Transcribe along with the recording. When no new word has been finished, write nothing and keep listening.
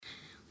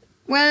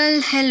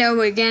Well, hello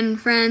again,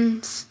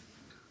 friends.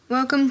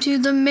 Welcome to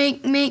the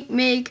Make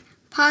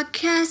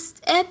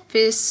podcast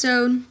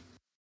episode.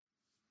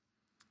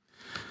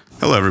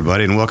 Hello,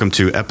 everybody, and welcome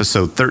to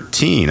episode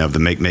 13 of the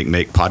Make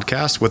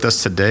podcast. With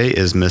us today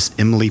is Miss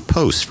Emily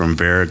Poste from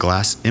Vera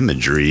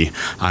Imagery.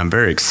 I'm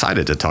very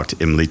excited to talk to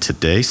Emily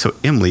today. So,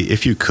 Emily,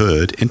 if you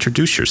could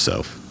introduce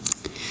yourself.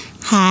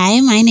 Hi,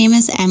 my name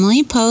is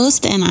Emily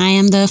Poste, and I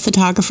am the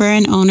photographer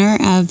and owner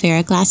of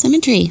Vera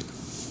Imagery.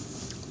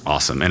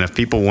 Awesome. And if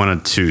people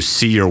wanted to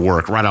see your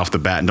work right off the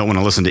bat and don't want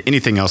to listen to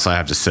anything else I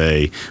have to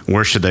say,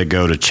 where should they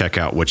go to check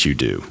out what you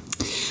do?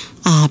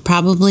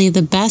 Probably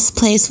the best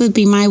place would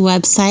be my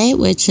website,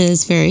 which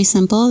is very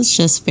simple. It's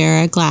just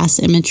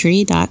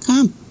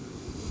veraglassimagery.com.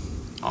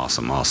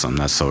 Awesome.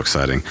 That's so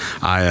exciting.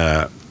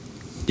 On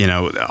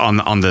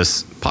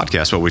this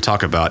podcast, what we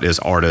talk about is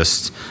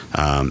artists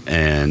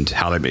and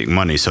how they make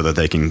money so that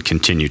they can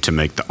continue to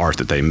make the art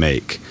that they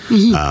make.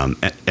 Mm-hmm.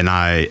 And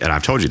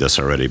I've told you this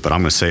already, but I'm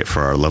going to say it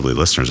for our lovely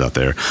listeners out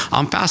there.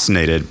 I'm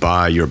fascinated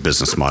by your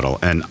business model,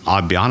 and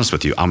I'll be honest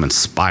with you, I'm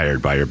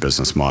inspired by your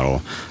business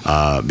model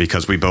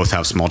because we both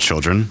have small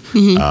children.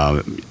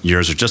 Mm-hmm.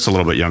 Yours are just a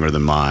little bit younger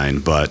than mine,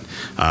 but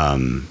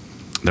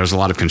there's a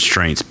lot of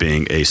constraints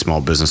being a small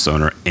business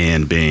owner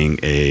and being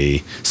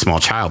a small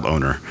child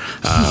owner.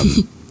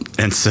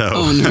 And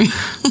so,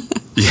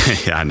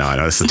 yeah, I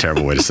know, it's a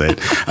terrible way to say it.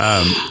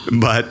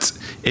 But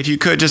if you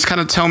could just kind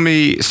of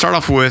start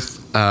off with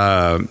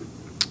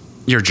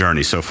your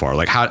journey so far.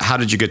 Like, how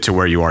did you get to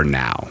where you are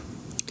now?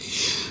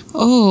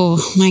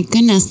 Oh, my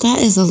goodness, that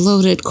is a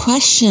loaded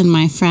question,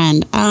 my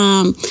friend.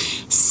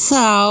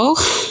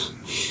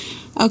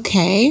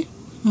 Okay.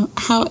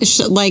 How,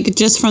 like,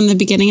 just from the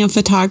beginning of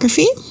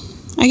photography,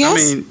 I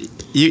guess? I mean,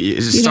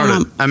 you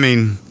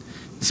started,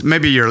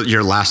 maybe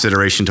your last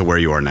iteration to where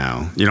you are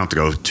now. You don't have to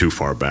go too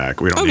far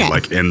back. We don't need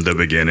like in the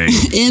beginning.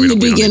 In the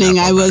beginning,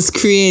 I was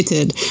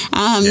created.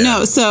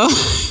 No, so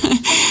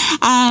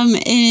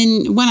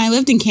when I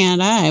lived in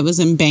Canada, I was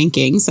in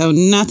banking, so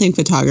nothing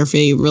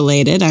photography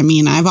related. I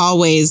mean,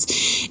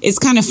 it's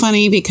kind of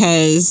funny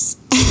because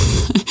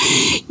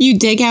you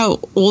dig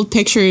out old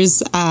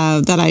pictures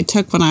that I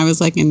took when I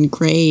was like in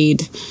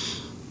grade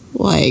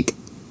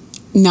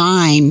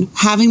 9,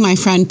 having my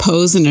friend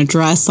pose in a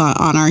dress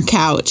on our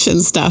couch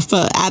and stuff.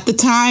 But at the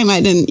time,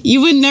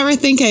 you would never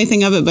think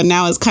anything of it. But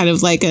now it's kind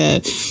of like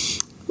a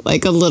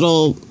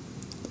little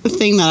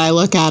thing that I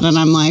look at and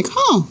I'm like,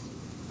 oh,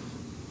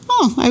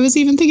 I was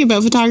even thinking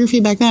about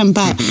photography back then.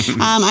 But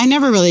I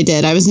never really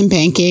did. I was in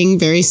banking,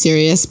 very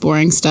serious,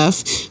 boring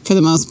stuff for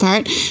the most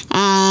part.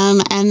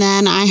 And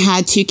then I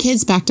had 2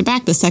 kids back to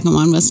back. The second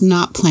one was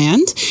not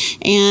planned.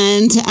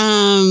 And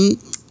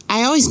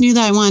I always knew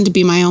that I wanted to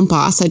be my own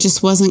boss. I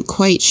just wasn't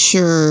quite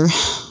sure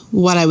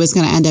what I was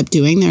going to end up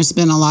doing. There's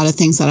been a lot of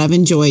things that I've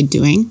enjoyed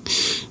doing.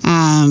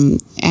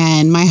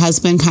 And my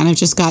husband kind of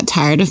just got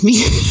tired of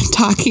me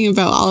talking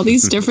about all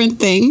these different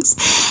things.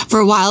 For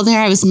a while there,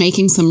 I was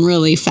making some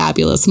really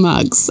fabulous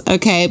mugs,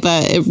 okay?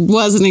 But it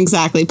wasn't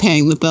exactly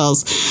paying the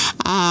bills.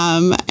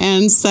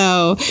 And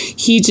so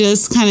he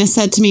just kind of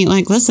said to me,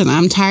 like, listen,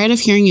 I'm tired of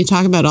hearing you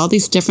talk about all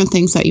these different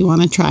things that you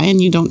want to try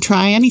and you don't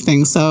try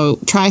anything. So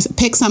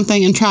pick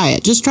something and try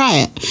it. Just try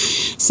it.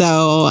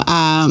 So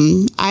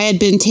I had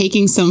been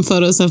taking some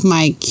photos of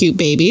my cute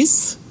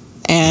babies.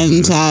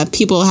 And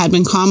people had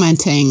been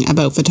commenting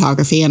about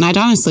photography, and I'd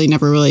honestly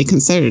never really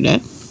considered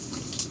it.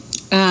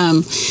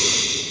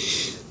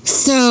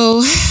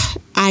 So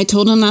I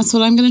told him that's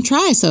what I'm going to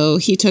try. So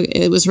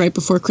it was right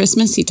before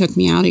Christmas. He took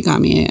me out. He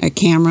got me a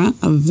camera,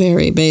 a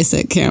very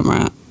basic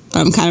camera.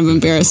 I'm kind of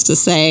embarrassed to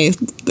say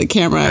the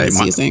camera I was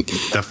using.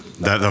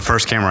 The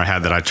first camera I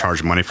had that I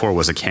charged money for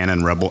was a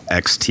Canon Rebel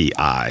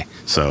XTI.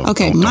 So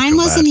okay, mine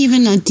wasn't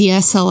even a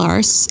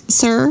DSLR,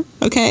 sir.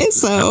 Okay,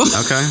 so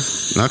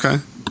okay.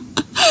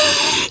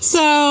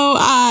 So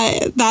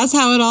that's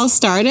how it all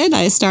started.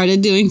 I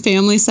started doing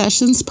family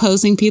sessions,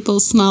 posing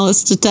people's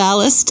smallest to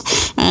tallest,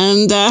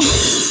 and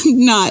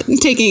not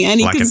taking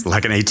any...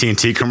 Like an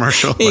AT&T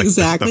commercial?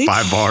 Exactly.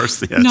 Like the 5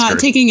 bars? Yeah, not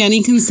taking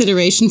any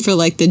consideration for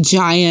like the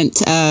giant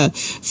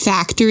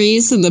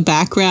factories in the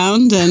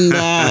background and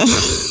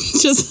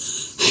just...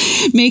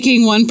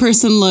 making one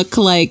person look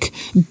like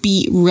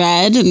beet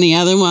red and the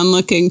other one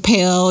looking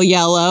pale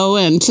yellow,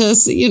 and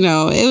just,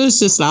 it was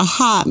just a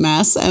hot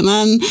mess. And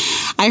then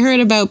I heard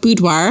about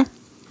boudoir.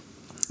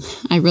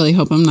 I really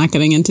hope I'm not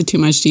getting into too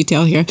much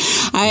detail here.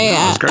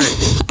 That's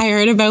great. I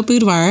heard about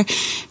boudoir,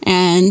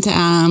 and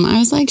I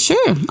was like,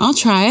 sure, I'll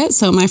try it.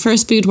 So my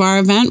first boudoir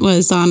event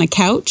was on a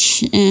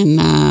couch in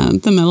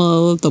the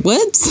middle of the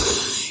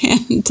woods.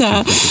 And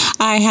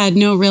I had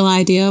no real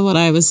idea what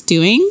I was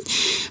doing,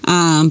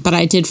 but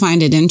I did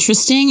find it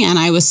interesting, and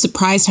I was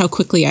surprised how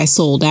quickly I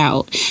sold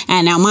out.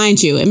 And now,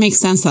 mind you, it makes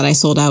sense that I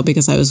sold out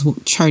because I was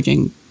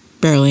charging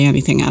barely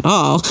anything at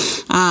all.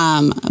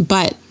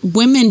 But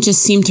women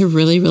just seem to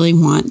really, really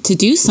want to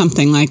do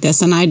something like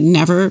this, and I'd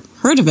never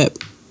heard of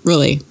it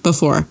really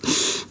before.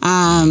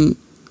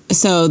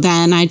 So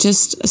then I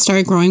just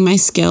started growing my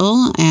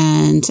skill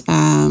and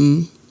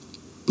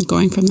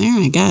going from there,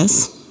 I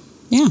guess.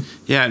 Yeah.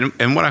 Yeah,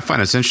 and what I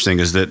find is interesting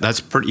is that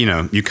that's pretty,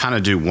 you kind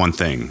of do one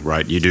thing,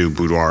 right? You do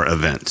boudoir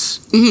events.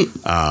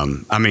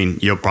 Mm-hmm. I mean,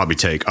 you'll probably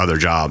take other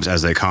jobs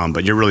as they come,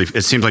 but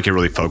it seems like you're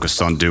really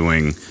focused on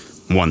doing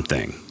one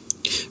thing.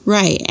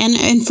 Right. And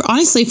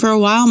honestly, for a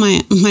while,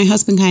 my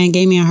husband kind of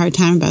gave me a hard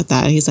time about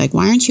that. He's like,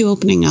 why aren't you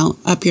opening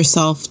up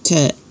yourself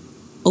to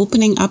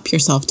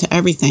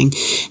everything?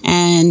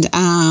 And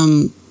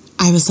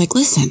I was like,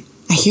 listen,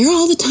 I hear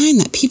all the time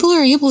that people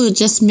are able to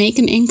just make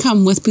an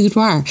income with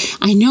boudoir.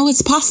 I know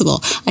it's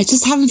possible. I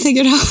just haven't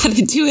figured out how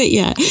to do it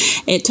yet.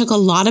 It took a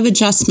lot of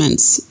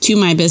adjustments to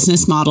my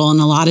business model and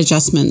a lot of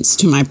adjustments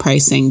to my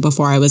pricing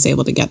before I was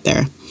able to get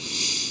there.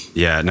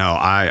 Yeah, no,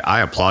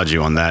 I applaud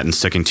you on that and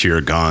sticking to your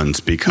guns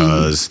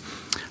because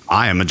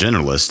I am a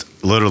generalist.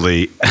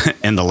 Literally,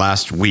 in the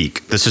last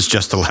week, this is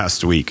just the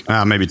last week,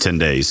 maybe 10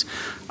 days,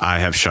 I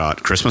have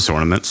shot Christmas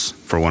ornaments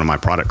for one of my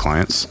product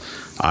clients.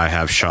 I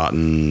have that's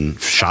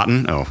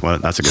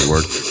a good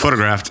word,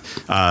 photographed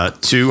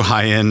 2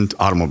 high-end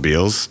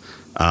automobiles.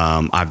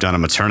 I've done a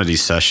maternity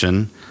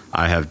session.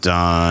 I have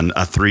done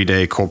a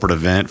 3-day corporate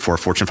event for a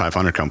Fortune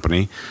 500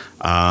 company.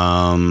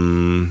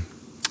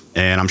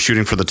 And I'm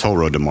shooting for the toll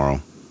road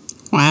tomorrow.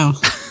 Wow.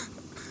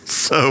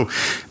 So,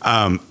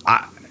 and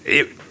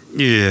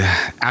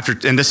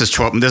this is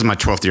my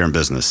 12th year in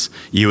business.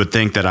 You would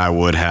think that I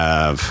would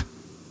have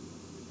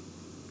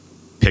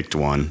picked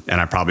one,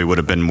 and I probably would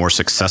have been more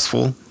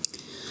successful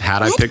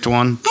had I picked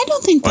one. I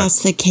don't think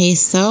that's the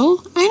case,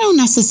 though. I don't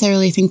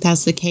necessarily think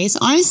that's the case.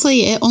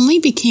 Honestly, it only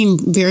became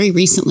very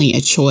recently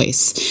a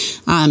choice,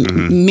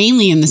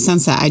 mainly in the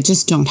sense that I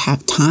just don't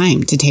have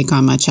time to take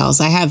on much else.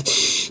 I have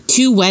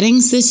 2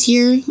 weddings this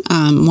year,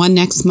 one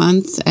next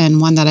month and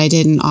one that I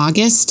did in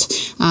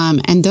August.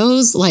 And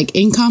those, like,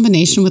 in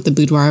combination with the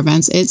boudoir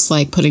events, it's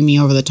like putting me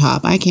over the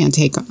top. I can't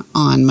take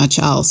on much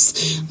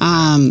else.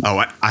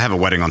 I have a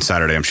wedding on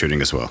Saturday I'm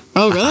shooting as well.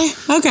 Oh, really?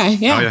 Okay,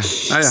 yeah. Oh,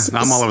 yeah.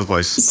 I'm all over the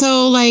place.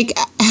 So, like,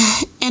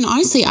 and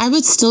honestly, I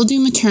would still do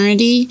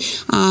maternity.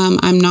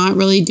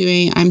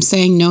 I'm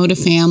saying no to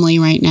family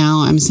right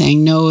now. I'm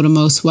saying no to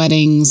most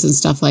weddings and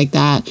stuff like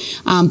that.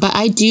 But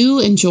I do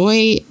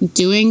enjoy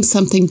doing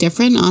something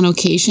different on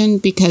occasion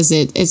because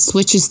it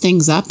switches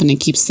things up and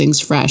it keeps things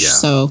fresh. Yeah.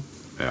 So,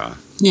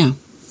 yeah.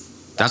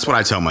 That's what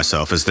I tell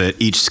myself is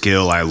that each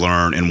skill I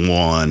learn in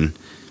one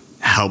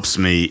helps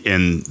me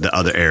in the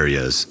other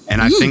areas. And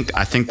I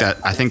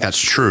think that's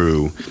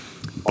true.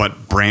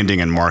 But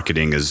branding and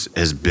marketing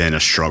has been a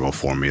struggle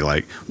for me.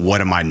 Like,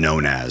 what am I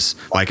known as?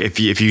 Like, if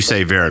you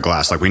say Vera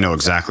Glass, like, we know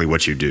exactly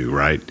what you do,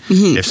 right?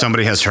 Mm-hmm. If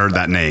somebody has heard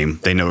that name,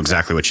 they know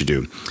exactly what you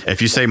do.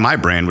 If you say my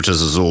brand, which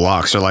is Azul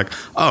Locks, they're like,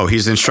 oh,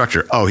 he's the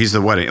instructor. Oh, he's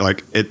the wedding.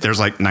 Like, there's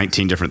like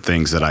 19 different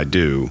things that I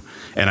do,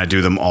 and I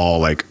do them all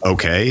like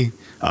okay.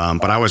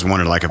 But I always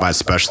wondered, like, if I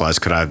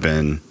specialized, could I have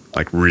been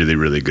like really,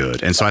 really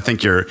good? And so I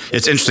think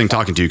it's interesting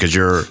talking to you because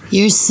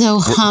you're so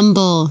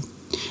humble.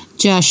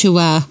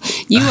 Joshua,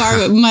 you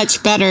are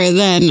much better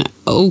than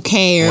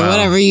okay or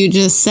whatever you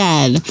just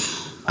said.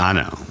 I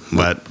know,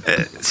 but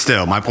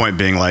still, my point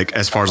being, like,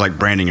 as far as like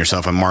branding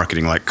yourself and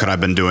marketing, like, could I have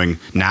been doing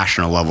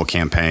national level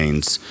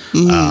campaigns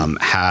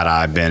had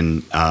I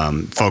been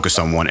focused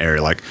on one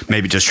area, like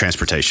maybe just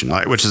transportation,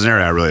 like, which is an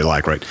area I really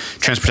like, right?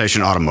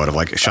 Transportation, automotive,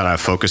 like, should I have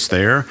focused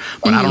there?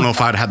 But I don't know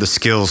if I'd had the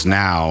skills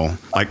now,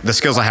 like the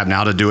skills I have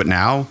now to do it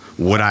now.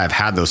 Would I have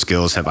had those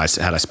skills had I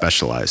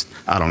specialized?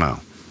 I don't know.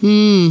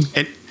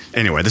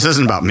 Anyway, this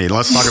isn't about me.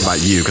 Let's talk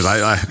about you,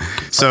 because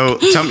so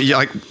tell me,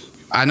 like,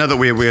 I know that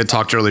we had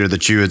talked earlier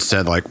that you had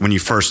said, like, when you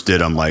first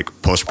did them, like,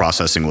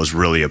 post-processing was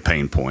really a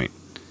pain point.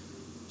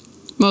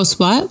 Most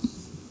what?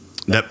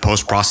 That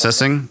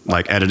post-processing,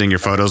 like editing your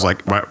photos,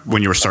 like right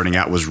when you were starting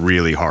out, was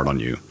really hard on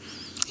you.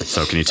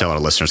 So can you tell our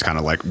listeners kind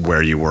of like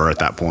where you were at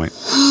that point?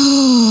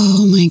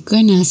 Oh my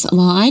goodness.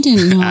 Well, I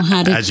didn't know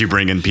how to. As you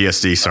bring in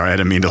PSD, sorry, I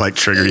didn't mean to like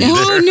trigger you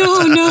there.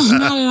 No,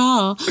 not at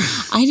all.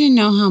 I didn't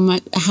know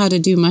how to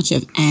do much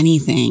of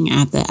anything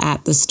at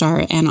the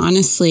start, and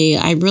honestly,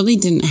 I really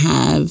didn't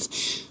have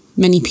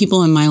many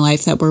people in my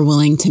life that were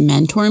willing to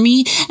mentor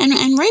me,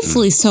 and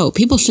rightfully so.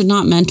 People should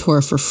not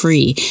mentor for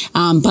free,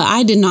 but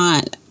I did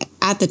not.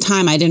 At the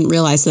time, I didn't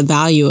realize the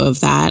value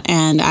of that,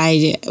 and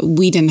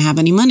we didn't have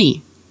any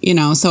money.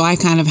 So I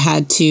kind of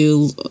had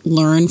to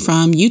learn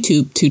from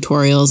YouTube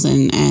tutorials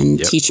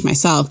and teach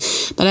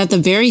myself. But at the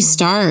very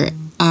start,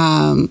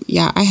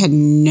 I had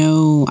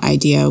no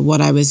idea what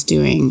I was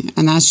doing.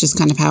 And that's just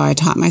kind of how I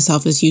taught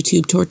myself, is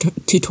YouTube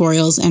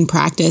tutorials and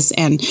practice.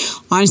 And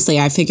honestly,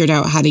 I figured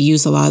out how to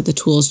use a lot of the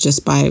tools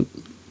just by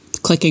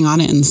clicking on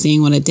it and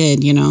seeing what it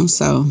did,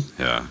 So,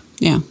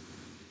 yeah.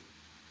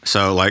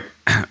 So, like,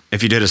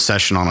 if you did a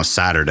session on a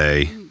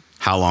Saturday,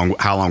 how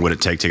long would it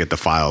take to get the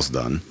files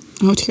done?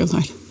 Oh, dear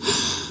Lord.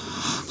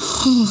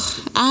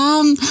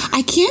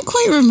 I can't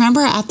quite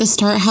remember at the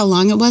start how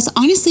long it was.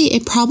 Honestly,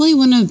 it probably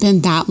wouldn't have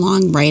been that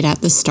long right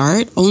at the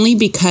start, only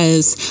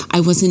because I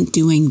wasn't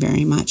doing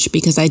very much,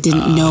 because I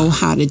didn't know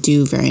how to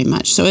do very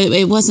much. So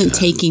it wasn't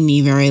taking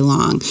me very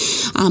long.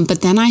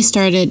 But then I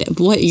started,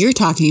 what you're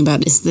talking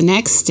about is the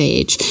next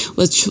stage,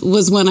 which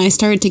was when I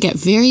started to get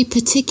very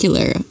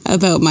particular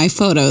about my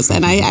photos.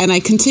 And I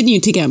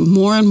continued to get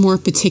more and more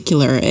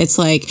particular. It's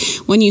like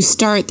when you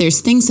start,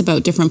 there's things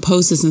about different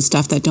poses and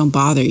stuff that don't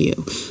bother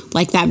you.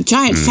 Like that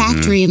giant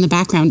factory in the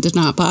background did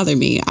not bother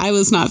me. I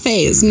was not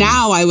fazed.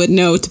 Now I would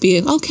know to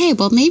be, okay,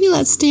 well, maybe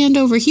let's stand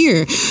over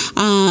here.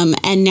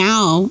 And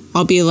now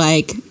I'll be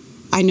like,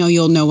 I know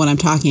you'll know what I'm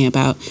talking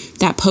about.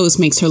 That pose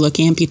makes her look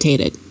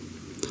amputated.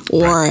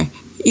 Or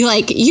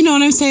you know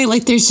what I'm saying?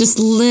 Like there's just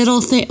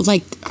little things,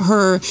 like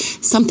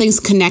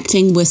something's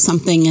connecting with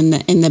something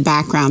in the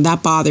background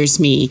that bothers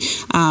me.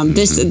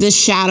 This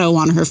shadow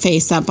on her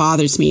face, that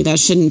bothers me. That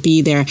shouldn't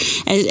be there.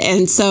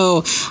 And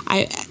so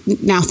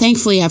now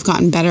thankfully I've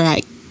gotten better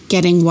at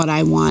getting what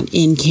I want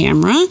in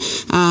camera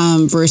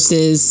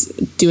versus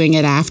doing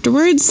it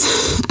afterwards.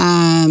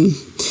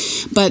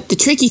 But the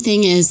tricky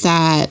thing is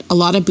that a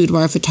lot of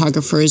boudoir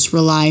photographers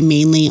rely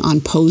mainly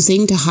on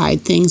posing to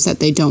hide things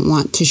that they don't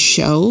want to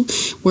show,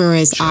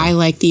 whereas I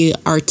like the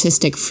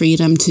artistic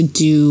freedom to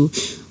do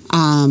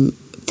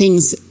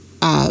things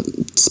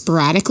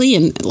sporadically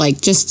and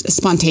like just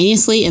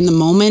spontaneously in the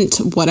moment,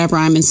 whatever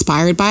I'm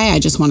inspired by. I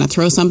just want to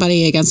throw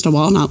somebody against a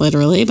wall, not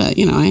literally, but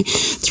I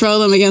throw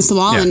them against the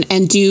wall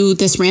and do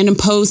this random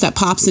pose that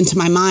pops into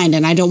my mind.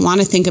 And I don't want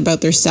to think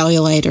about their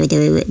cellulite or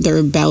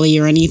their belly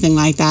or anything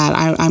like that.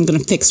 I'm going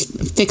to fix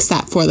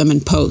that for them in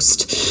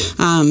post.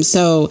 I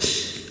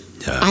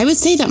would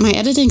say that my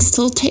editing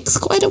still takes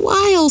quite a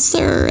while,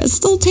 sir. It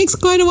still takes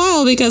quite a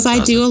while because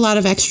I do a lot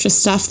of extra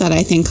stuff that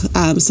I think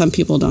some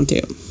people don't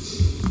do.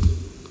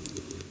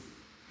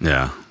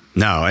 Yeah.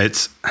 No,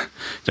 it's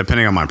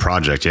depending on my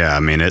project. Yeah. I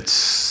mean,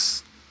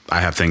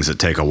 I have things that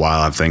take a while.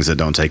 I have things that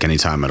don't take any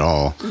time at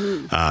all.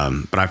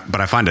 But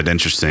I find it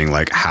interesting,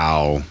 like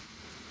how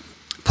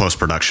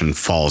post-production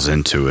falls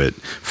into it.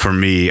 For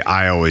me,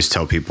 I always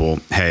tell people,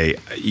 hey,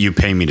 you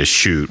pay me to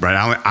shoot, right?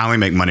 I only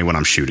make money when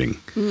I'm shooting.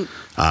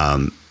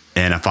 And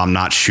if I'm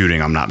not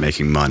shooting, I'm not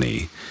making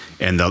money.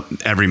 And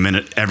every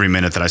minute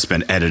that I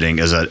spend editing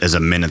is a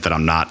minute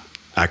that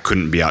I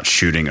couldn't be out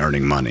shooting,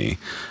 earning money.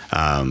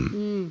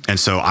 And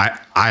so I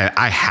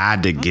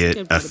had to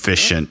get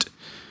efficient.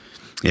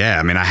 Yeah.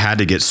 I mean, I had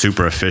to get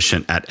super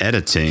efficient at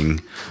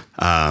editing,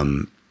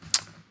 and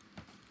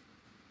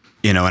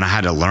I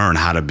had to learn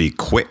how to be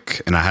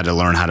quick and I had to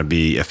learn how to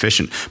be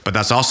efficient. But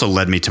that's also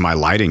led me to my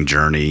lighting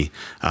journey,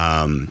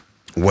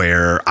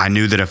 where I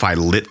knew that if I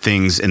lit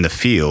things in the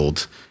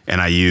field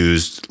and I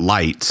used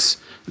lights,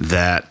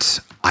 that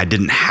I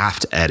didn't have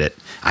to edit.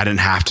 I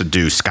didn't have to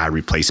do sky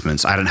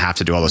replacements. I didn't have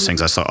to do all those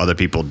things I saw other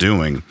people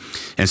doing.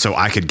 And so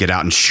I could get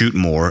out and shoot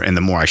more. And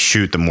the more I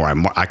shoot, the more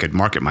I could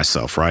market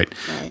myself, right?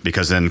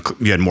 Because then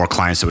you had more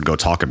clients that would go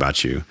talk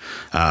about you.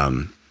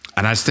 And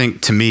I just think,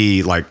 to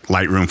me, like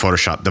Lightroom,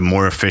 Photoshop, the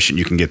more efficient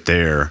you can get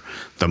there,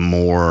 the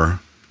more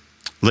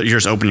you're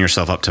just opening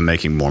yourself up to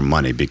making more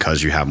money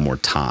because you have more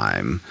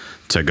time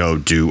to go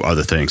do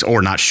other things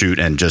or not shoot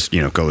and just,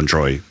 go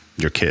enjoy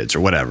your kids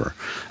or whatever.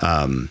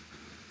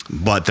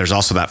 But there's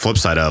also that flip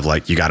side of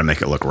like, you got to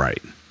make it look right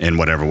in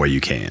whatever way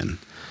you can.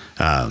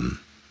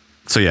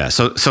 So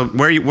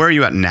where are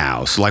you at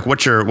now? So like,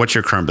 what's your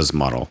current business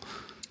model?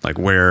 Like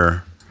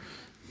where,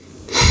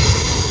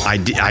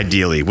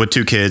 ideally with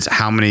 2 kids,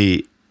 how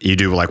many you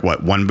do, like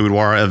what, one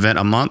boudoir event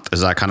a month?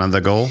 Is that kind of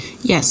the goal?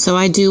 Yes. So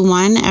I do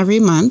one every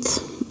month.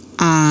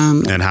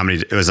 And how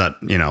many, is that,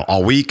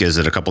 all week? Is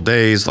it a couple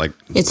days? Like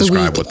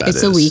describe what that is.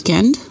 It's a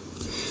weekend.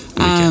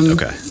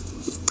 Okay.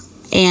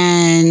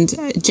 And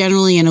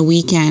generally in a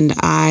weekend,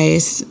 I'm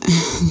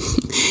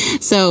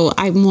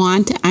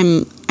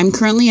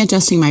currently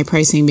adjusting my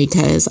pricing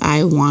because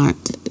I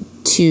want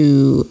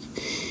to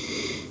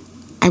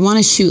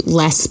shoot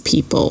less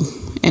people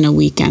in a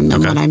weekend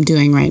than what I'm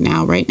doing right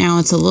now. Right now,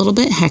 it's a little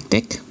bit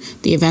hectic.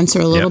 The events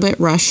are a little bit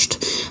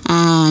rushed,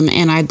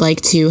 and I'd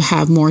like to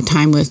have more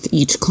time with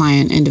each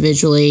client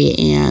individually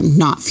and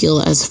not feel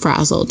as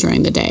frazzled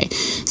during the day.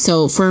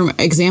 So, for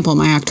example,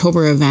 my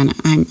October event,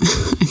 I'm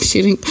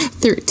shooting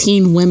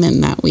 13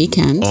 women that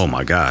weekend. Oh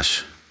my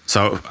gosh!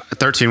 So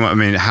 13. I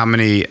mean, how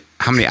many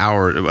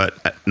hours?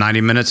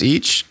 90 minutes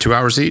each? 2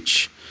 hours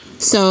each?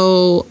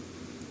 So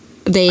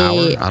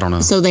I don't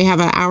know. So they have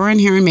an hour in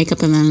hair and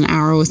makeup, and then an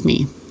hour with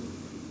me.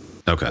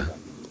 Okay.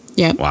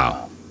 Yep.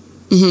 Wow.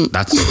 Mm-hmm.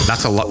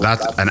 That's a lot.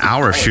 That's an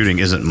hour of shooting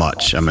isn't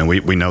much. I mean,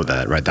 we know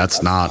that, right?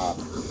 That's not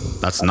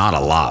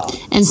a lot.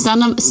 And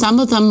some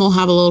of them will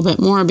have a little bit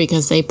more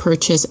because they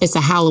purchase. It's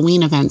a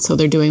Halloween event, so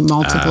they're doing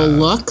multiple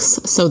looks.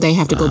 So they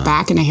have to go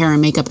back into hair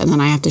and makeup, and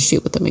then I have to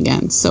shoot with them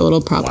again. So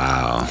it'll probably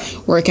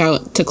work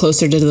out to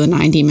closer to the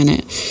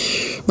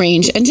 90-minute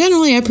range. And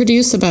generally, I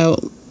produce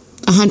about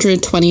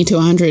 120 to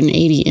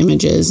 180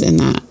 images in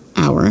that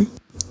hour.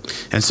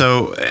 And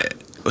so,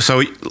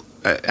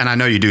 and I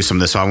know you do some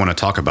of this, so I want to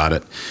talk about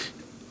it.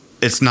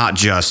 it's not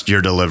just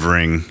you're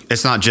delivering.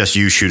 It's not just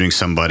you shooting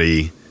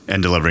somebody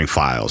and delivering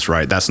files,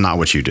 right? That's not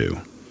what you do.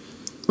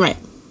 Right.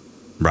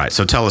 Right.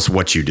 So tell us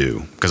what you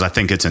do, because I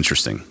think it's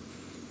interesting.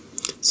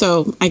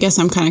 So I guess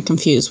I'm kind of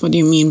confused. What do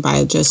you mean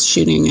by just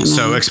shooting? And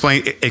so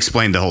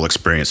explain the whole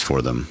experience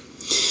for them.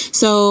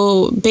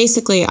 So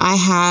basically, I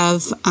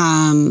have.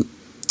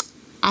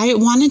 I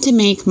wanted to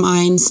make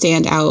mine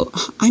stand out.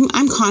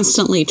 I'm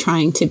constantly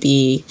trying to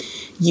be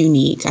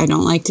unique. I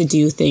don't like to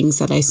do things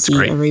that I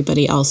see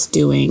everybody else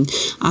doing.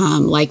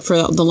 Like for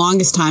the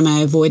longest time, I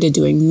avoided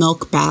doing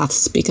milk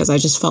baths because I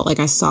just felt like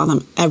I saw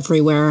them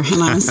everywhere.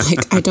 And I was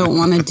like, I don't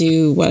want to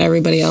do what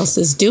everybody else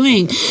is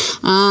doing.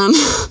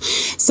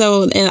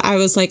 So I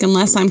was like,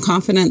 unless I'm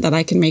confident that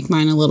I can make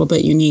mine a little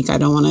bit unique, I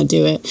don't want to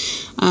do it.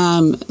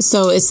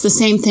 So it's the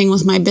same thing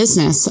with my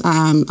business.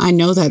 I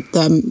know that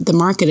the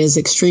market is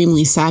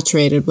extremely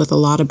saturated with a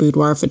lot of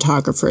boudoir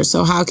photographers.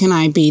 So how can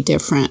I be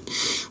different?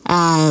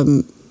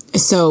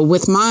 So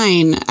with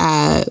mine,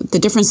 the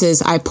difference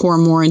is I pour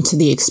more into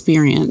the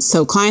experience.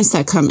 So clients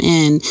that come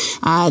in,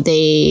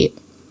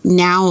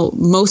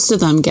 most of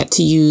them get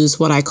to use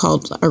what I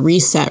call a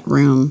reset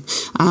room.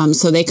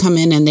 So they come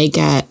in and they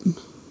get,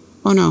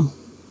 oh no,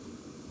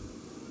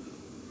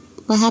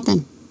 what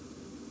happened?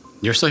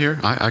 You're still here.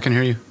 I can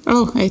hear you.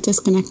 Oh, I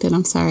disconnected.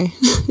 I'm sorry.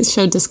 It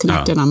showed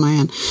disconnected on my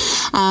end.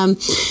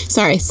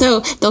 Sorry. So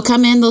they'll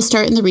come in, they'll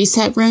start in the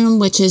reset room,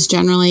 which is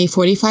generally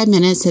 45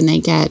 minutes, and they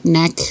get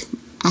neck,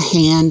 a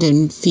hand,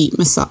 and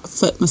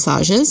foot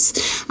massages.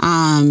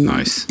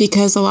 Nice.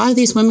 Because a lot of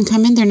these women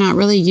come in, they're not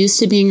really used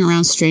to being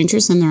around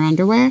strangers in their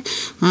underwear.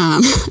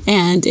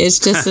 And it's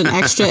just an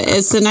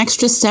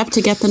extra step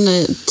to get them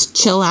to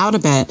chill out a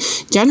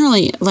bit.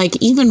 Generally, like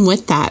even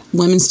with that,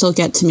 women still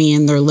get to me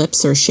and their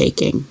lips are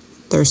shaking.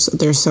 They're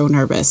so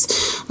nervous.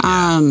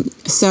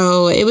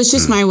 So it was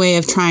just my way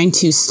of trying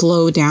to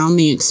slow down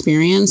the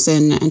experience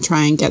and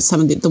try and get some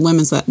of the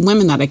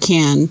women that I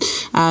can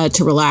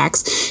to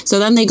relax. So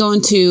then they go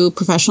into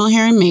professional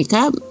hair and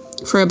makeup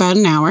for about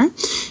an hour,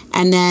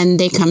 and then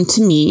they come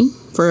to me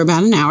for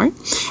about an hour,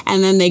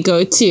 and then they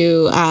go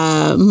to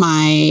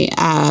my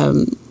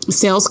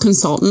sales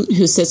consultant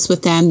who sits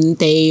with them.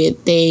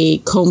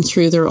 They comb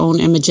through their own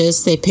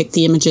images. They pick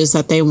the images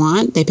that they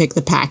want. They pick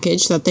the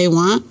package that they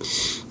want.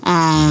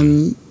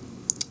 And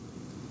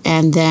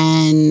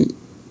then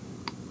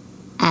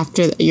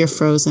after you're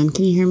frozen.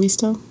 Can you hear me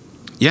still?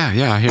 Yeah,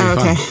 I hear you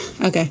fine.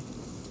 Okay.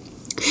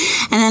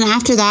 And then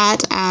after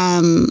that,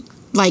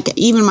 like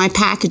even my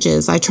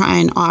packages, I try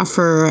and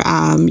offer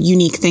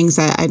unique things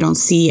that I don't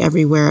see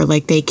everywhere.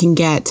 Like they can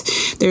get,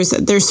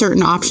 there's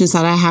certain options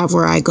that I have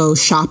where I go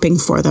shopping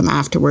for them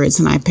afterwards,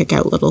 and I pick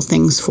out little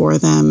things for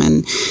them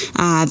and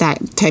that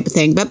type of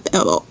thing.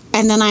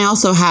 And then I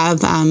also have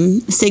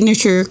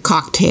signature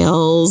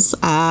cocktails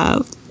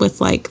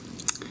with like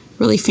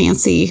really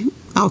fancy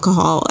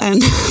alcohol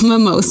and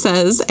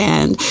mimosas,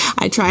 and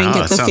I try and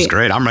get the. Sounds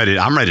great. I'm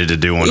ready to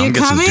do one. I'm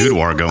getting some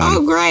boudoir going.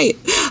 Oh, great!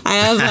 I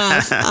have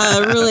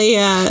a really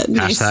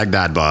nice. Hashtag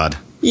dad bod.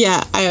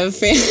 Yeah, I have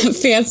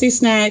fancy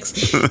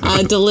snacks,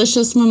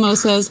 delicious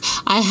mimosas.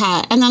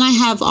 And then I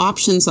have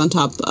options on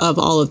top of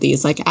all of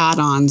these, like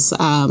add-ons.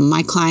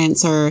 My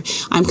clients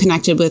I'm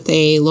connected with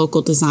a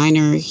local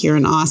designer here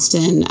in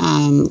Austin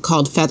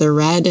called Feather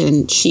Red,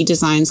 and she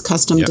designs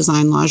custom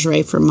design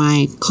lingerie for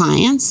my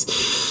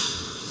clients.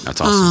 That's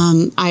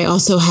awesome. I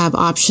also have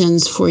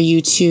options for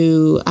you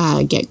to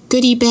get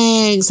goodie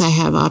bags. I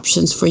have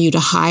options for you to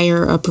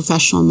hire a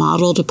professional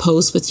model to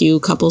pose with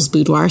you couples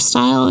boudoir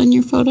style in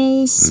your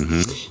photos.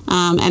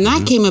 Mm-hmm. And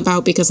that came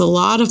about because a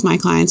lot of my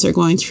clients are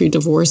going through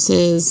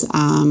divorces,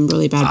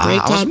 really bad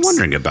breakups. I was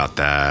wondering about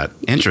that.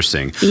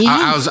 Interesting.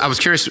 Yeah. I was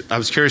curious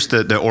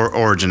the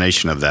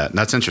origination of that.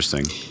 That's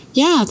interesting.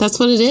 Yeah, that's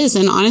what it is.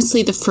 And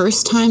honestly, the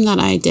first time that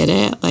I did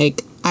it,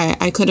 like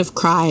I could have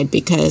cried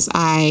because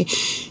I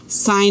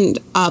signed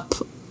up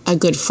a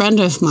good friend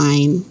of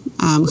mine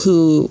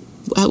who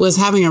was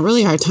having a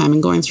really hard time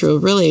and going through a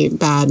really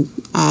bad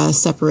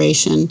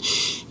separation.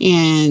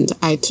 And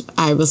I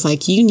was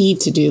like, you need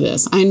to do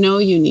this. I know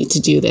you need to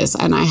do this.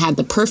 And I had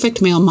the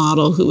perfect male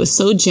model who was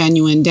so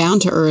genuine, down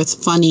to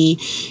earth, funny,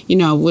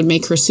 would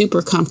make her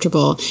super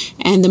comfortable.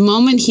 And the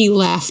moment he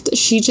left,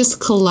 she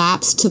just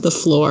collapsed to the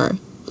floor.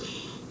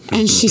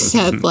 And she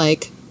said,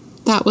 like,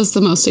 that was the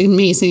most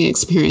amazing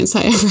experience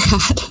I ever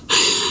had.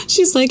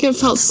 She's like, it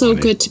felt so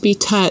good to be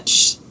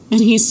touched, and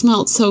he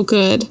smelled so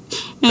good.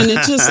 And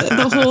it just,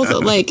 the whole,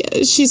 like,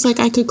 she's like,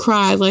 I could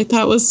cry. Like,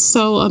 that was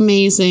so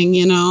amazing,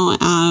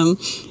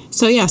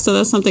 So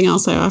that's something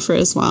else I offer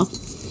as well.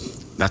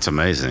 That's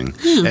amazing.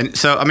 Yeah. And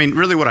so, I mean,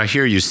 really what I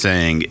hear you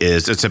saying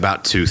is it's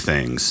about two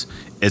things.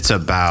 It's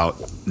about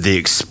the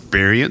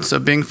experience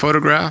of being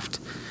photographed,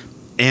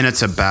 and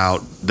it's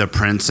about the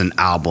prints and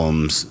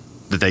albums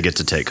that they get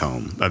to take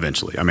home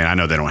eventually. I mean, I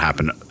know they don't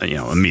happen,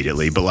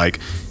 immediately, but like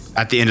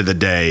at the end of the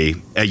day,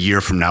 a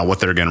year from now, what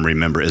they're going to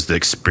remember is the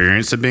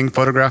experience of being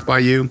photographed by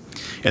you.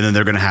 And then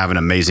they're going to have an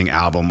amazing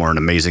album or an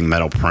amazing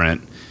metal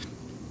print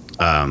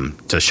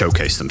to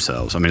showcase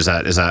themselves. I mean, is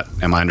that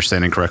am I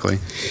understanding correctly?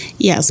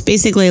 Yes,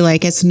 basically,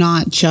 like, it's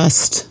not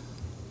just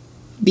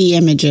the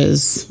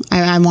images.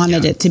 I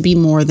wanted it to be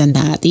more than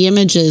that. The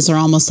images are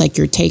almost like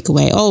your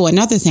takeaway. Oh,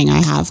 another thing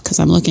I have, because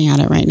I'm looking at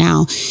it right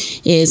now,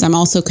 is I'm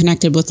also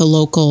connected with a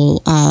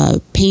local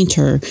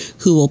painter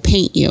who will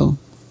paint you.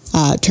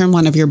 Turn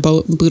one of your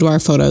boudoir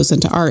photos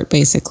into art,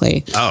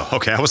 basically. Oh,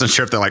 okay. I wasn't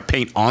sure if they like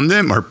paint on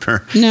them or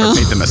paint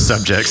them as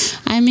subjects.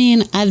 I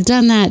mean, I've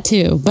done that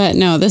too, but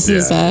no, this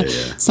is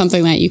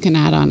something that you can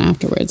add on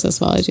afterwards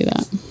as well. I do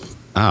that.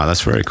 Oh,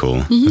 that's very cool.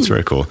 Mm-hmm. That's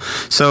very cool.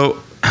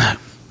 So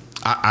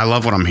I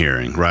love what I'm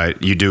hearing,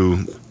 right? You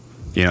do,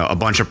 a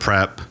bunch of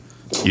prep.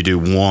 You do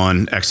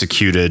one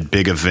executed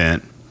big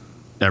event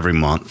every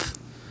month.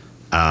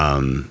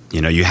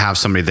 You have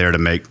somebody there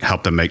to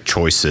help them make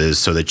choices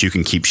so that you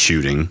can keep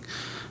shooting.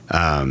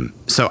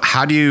 So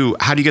how do you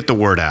get the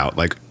word out?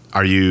 Like,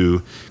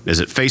 is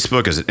it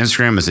Facebook? Is it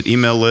Instagram? Is it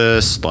email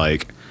list?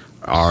 Like,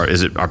 are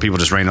people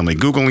just randomly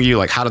Googling you?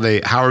 Like,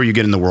 how are you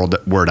getting the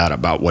word out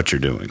about what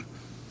you're doing?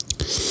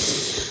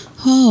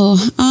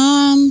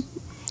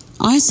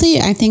 Honestly,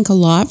 I think a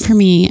lot for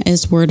me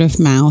is word of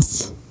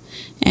mouth.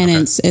 And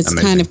it's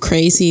kind of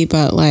crazy,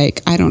 but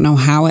like, I don't know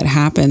how it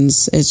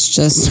happens. It's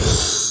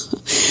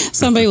just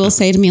somebody will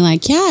say to me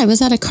like, yeah, I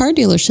was at a car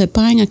dealership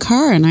buying a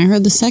car and I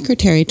heard the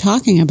secretary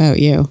talking about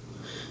you.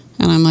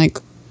 And I'm like,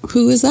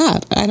 who is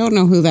that? I don't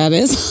know who that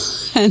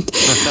is. And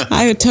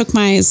I took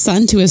my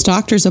son to his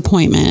doctor's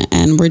appointment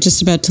and we're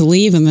just about to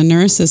leave. And the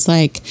nurse is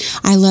like,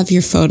 I love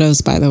your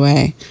photos, by the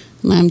way.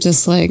 And I'm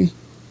just like,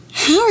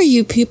 how are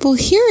you people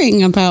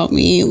hearing about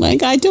me?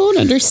 Like, I don't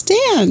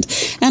understand.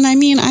 And I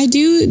mean, I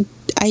do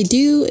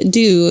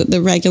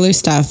the regular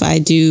stuff. I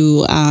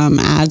do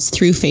ads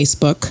through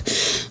Facebook,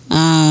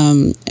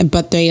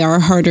 but they are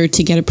harder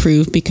to get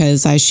approved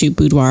because I shoot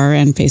boudoir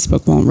and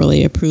Facebook won't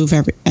really approve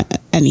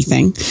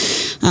anything.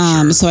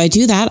 Sure. So I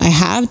do that. I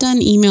have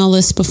done email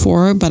lists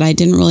before, but I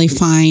didn't really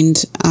find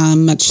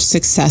much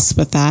success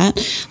with that.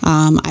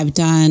 I've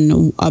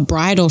done a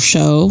bridal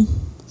show,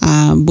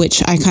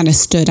 which I kind of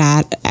stood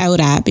out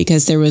at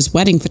because there was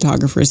wedding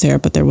photographers there,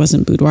 but there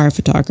wasn't boudoir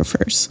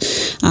photographers.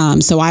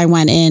 So I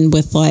went in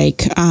with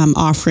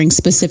offering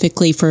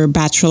specifically for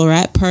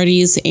bachelorette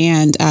parties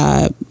and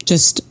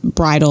just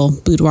bridal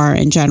boudoir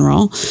in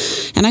general.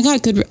 And I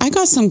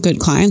got some good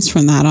clients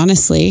from that,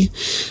 honestly.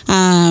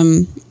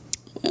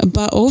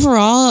 But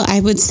overall, I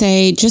would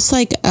say just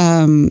like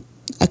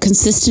a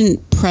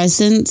consistent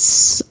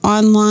presence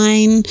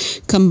online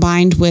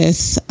combined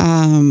with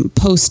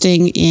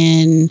posting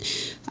in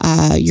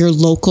your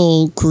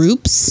local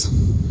groups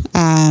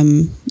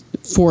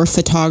for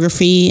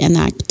photography and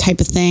that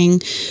type of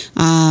thing.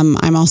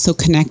 I'm also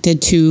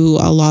connected to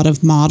a lot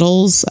of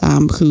models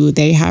who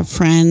they have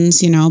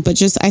friends,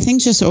 but I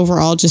think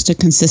overall, just a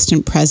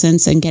consistent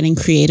presence and getting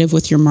creative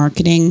with your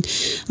marketing.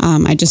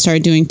 I just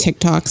started doing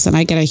TikToks and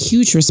I get a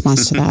huge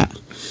response to that.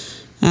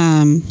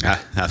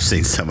 I've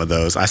seen some of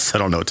those. I still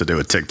don't know what to do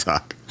with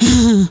TikTok.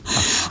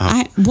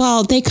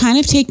 Well, they kind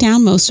of take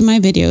down most of my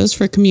videos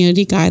for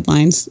community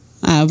guidelines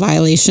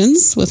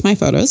violations with my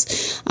photos,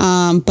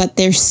 but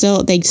they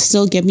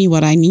still give me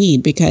what I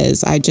need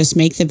because I just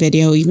make the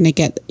video. Even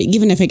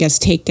if it gets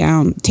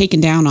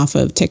taken down off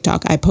of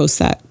TikTok, I post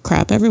that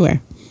crap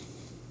everywhere.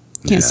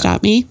 Can't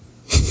stop me.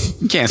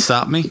 You can't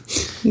stop me.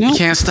 No, you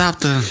can't stop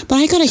the. But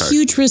I got a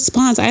huge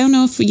response. I don't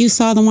know if you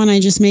saw the one I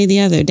just made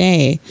the other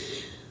day.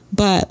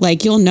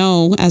 But you'll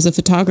know as a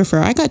photographer,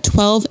 I got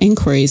 12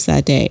 inquiries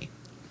that day.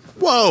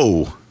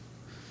 Whoa.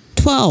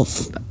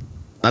 12.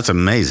 That's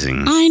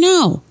amazing. I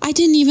know. I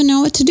didn't even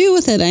know what to do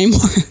with it anymore.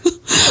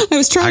 I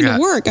was trying to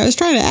work. I was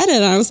trying to edit.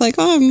 And I was like,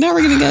 I'm never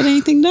going to get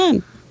anything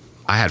done.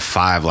 I had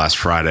 5 last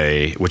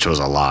Friday, which was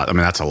a lot. I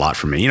mean, that's a lot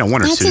for me.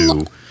 One or that's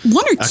two.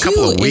 One or two. A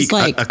couple of weeks.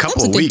 A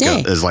couple of weeks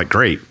is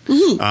great.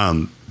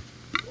 Mm-hmm.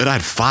 But I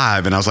had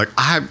 5, and I was like,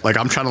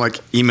 I'm trying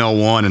to email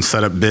one and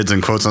set up bids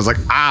and quotes. And I was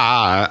like,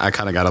 I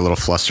kind of got a little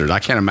flustered. I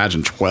can't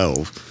imagine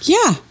 12.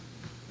 Yeah.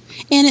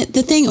 And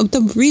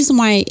the reason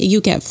why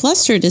you get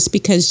flustered is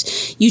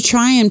because you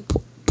try and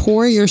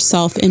pour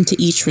yourself into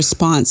each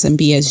response and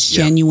be as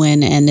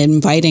genuine and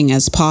inviting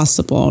as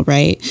possible,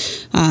 right?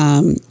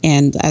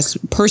 And as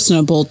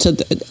personable to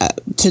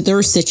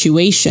their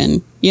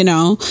situation,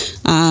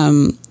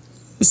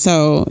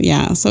 So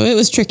it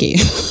was tricky.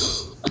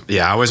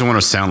 Yeah, I always want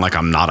to sound like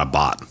I'm not a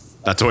bot.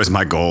 That's always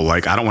my goal. I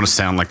don't want to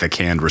sound like the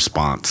canned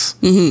response.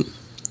 Mm-hmm.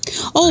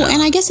 Oh,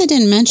 and I guess I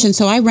didn't mention,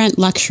 so I rent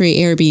luxury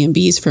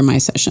Airbnbs for my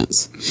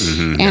sessions.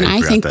 Mm-hmm. And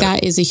I think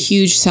that is a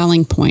huge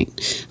selling point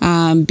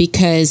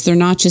because they're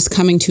not just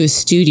coming to a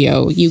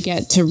studio. You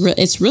get to,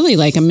 it's really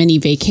like a mini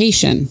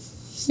vacation.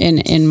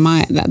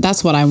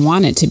 That's what I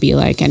want it to be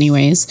like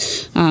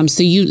anyways.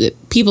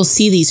 People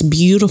see these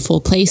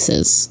beautiful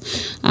places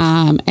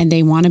and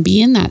they want to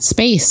be in that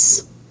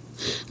space.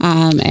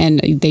 And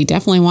they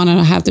definitely want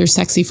to have their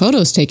sexy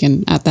photos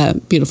taken at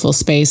that beautiful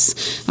space.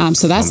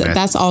 So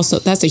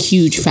that's a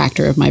huge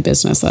factor of my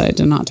business that I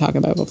did not talk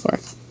about before.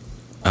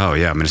 Oh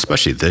yeah, I mean,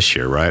 especially this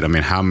year, right? I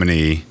mean, how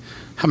many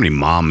how many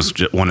moms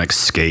want to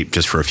escape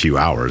just for a few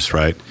hours,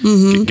 right?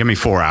 Give me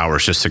 4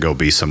 hours just to go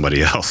be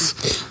somebody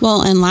else.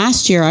 Well, and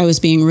last year I was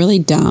being really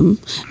dumb,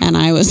 and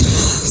I was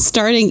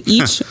starting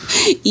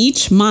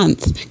each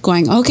month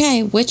going,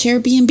 okay, which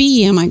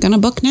Airbnb am I going to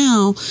book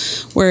now?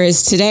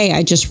 Whereas today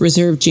I just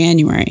reserved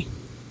January.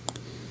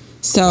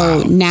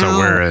 So now, so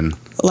we're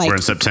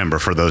in September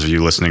for those of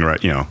you listening,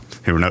 right?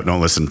 Who don't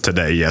listen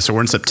today. Yeah, so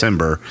we're in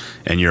September,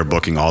 and you're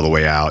booking all the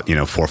way out.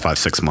 4, 5,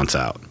 6 months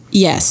out.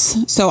 Yes.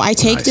 So I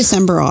take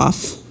December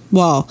off.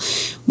 Well,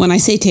 when I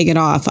say take it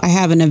off, I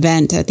have an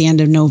event at the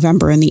end of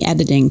November, and the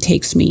editing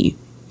takes me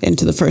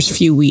into the first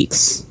few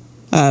weeks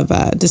of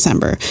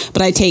December.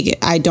 But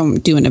I don't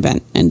do an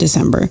event in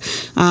December.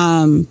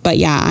 But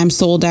yeah, I'm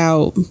sold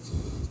out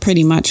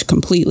pretty much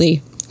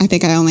completely. I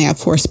think I only have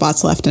 4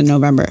 spots left in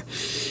November.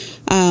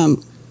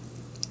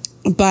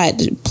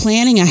 But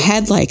planning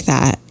ahead like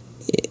that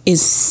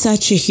is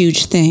such a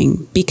huge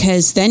thing,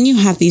 because then you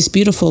have these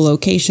beautiful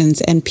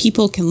locations and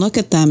people can look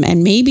at them,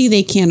 and maybe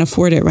they can't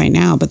afford it right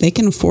now, but they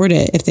can afford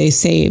it if they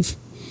save,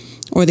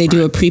 or they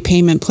do a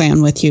prepayment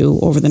plan with you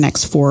over the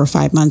next 4 or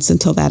 5 months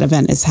until that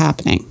event is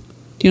happening.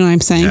 Do you know what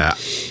I'm saying? Yeah.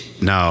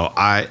 No,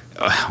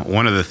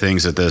 one of the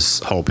things that this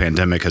whole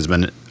pandemic has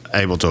been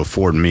able to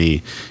afford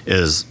me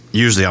is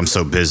usually I'm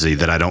so busy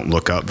that I don't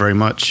look up very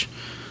much.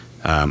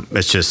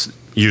 It's just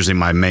usually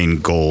my main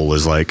goal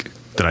is like,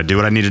 did I do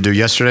what I need to do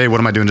yesterday? What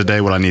am I doing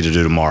today? What I need to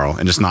do tomorrow?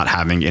 And just not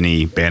having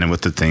any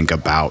bandwidth to think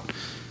about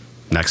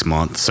next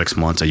month, 6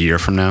 months, a year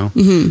from now.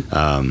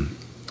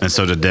 And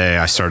so today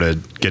I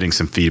started getting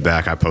some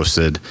feedback. I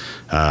posted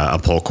a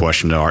poll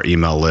question to our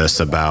email list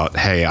about,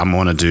 hey, I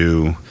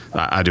do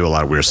a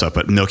lot of weird stuff,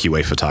 but Milky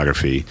Way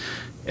photography.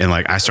 And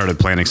like I started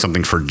planning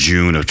something for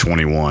June of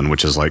 21,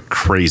 which is like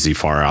crazy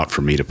far out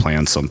for me to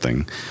plan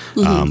something.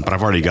 But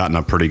I've already gotten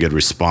a pretty good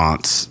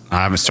response.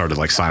 I haven't started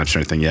like signups or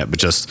anything yet, but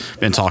just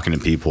been talking to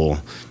people,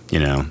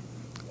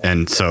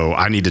 And so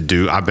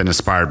I've been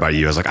inspired by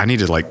you. I was like, I need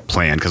to like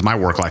plan, because my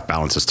work-life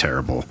balance is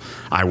terrible.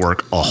 I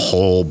work a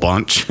whole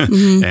bunch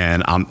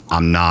and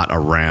I'm not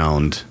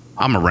around.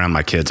 I'm around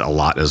my kids a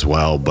lot as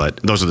well,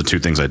 but those are the two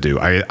things I do.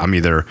 I'm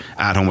either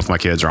at home with my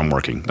kids or I'm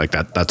working. Like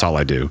that's all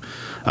I do.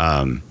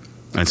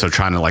 And so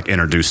trying to like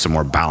introduce some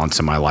more balance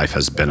in my life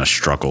has been a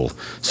struggle.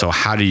 So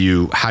how do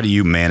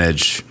you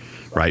manage,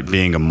 right,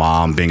 being a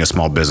mom, being a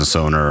small business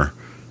owner?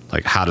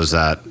 Like how does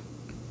that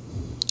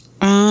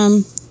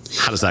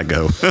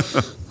go?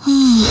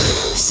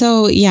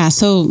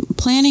 So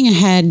planning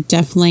ahead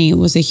definitely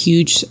was a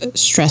huge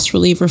stress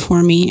reliever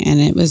for me, and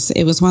it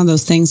was one of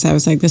those things I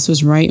was like, this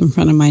was right in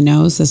front of my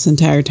nose this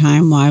entire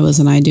time. Why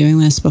wasn't I doing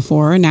this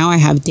before? Now I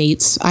have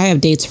dates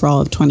for all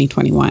of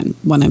 2021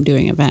 when I'm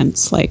doing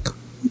events,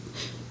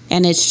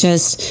 and it's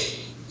just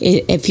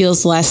it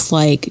feels less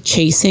like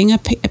chasing a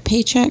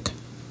paycheck,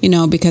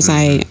 because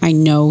I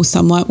know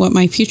somewhat what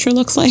my future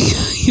looks like.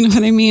 You know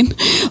what I mean?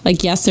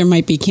 Like, yes, there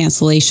might be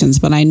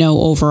cancellations, but I know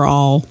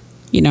overall,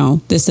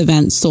 this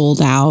event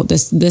sold out,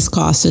 this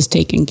cost is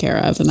taken care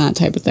of, and that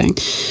type of thing.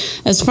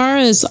 As far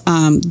as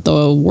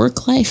the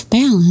work-life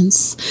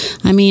balance,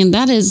 I mean,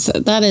 that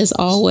is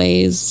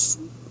always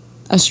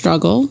a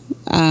struggle.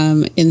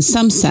 In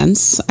some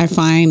sense, I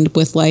find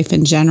with life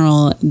in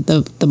general,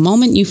 the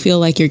moment you feel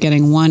like you're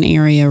getting one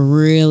area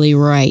really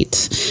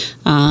right,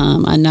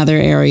 another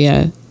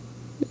area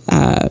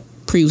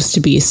proves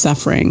to be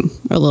suffering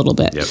a little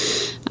bit. Yep.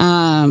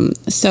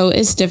 So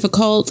it's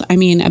difficult. I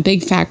mean, a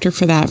big factor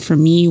for that for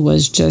me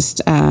was just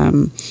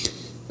a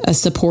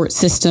support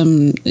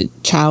system,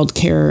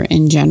 childcare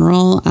in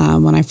general.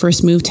 When I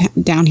first moved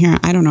down here,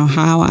 I don't know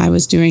how I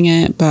was doing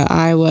it, but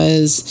I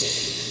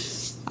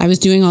was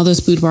doing all those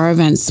boudoir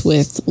events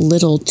with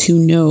little to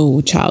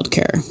no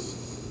childcare.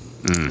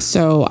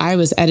 So I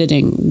was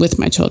editing with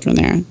my children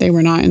there. They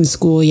were not in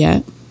school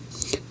yet.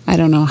 I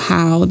don't know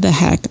how the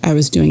heck I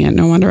was doing it.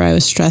 No wonder I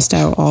was stressed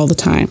out all the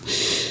time.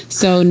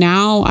 So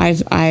now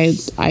I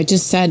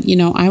just said,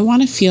 I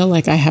want to feel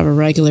like I have a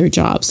regular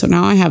job. So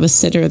now I have a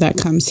sitter that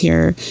comes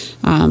here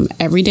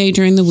every day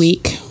during the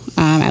week,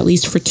 at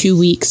least for 2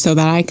 weeks, so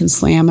that I can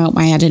slam out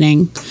my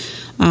editing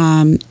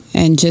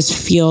and just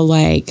feel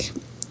like,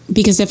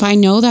 because if I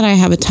know that I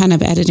have a ton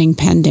of editing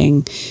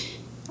pending,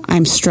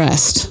 I'm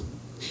stressed.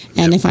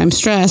 And if I'm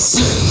stressed,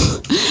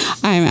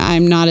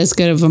 I'm not as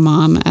good of a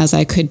mom as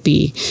I could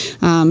be.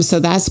 So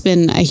that's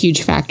been a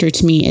huge factor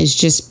to me, is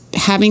just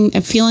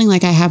feeling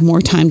like I have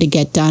more time to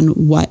get done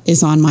what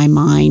is on my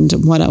mind,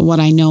 what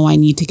I know I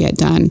need to get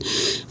done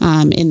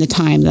in the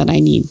time that I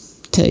need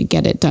to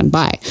get it done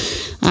by.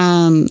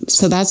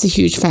 So that's a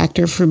huge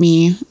factor for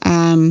me.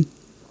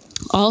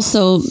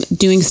 Also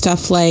doing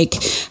stuff like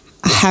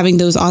having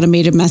those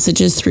automated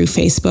messages through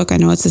Facebook. I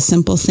know it's a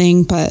simple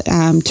thing, but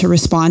to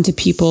respond to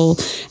people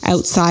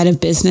outside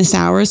of business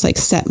hours, like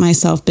set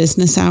myself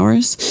business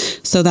hours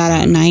so that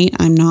at night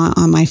I'm not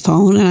on my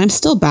phone. And I'm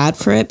still bad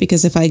for it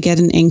because if I get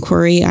an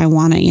inquiry, I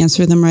want to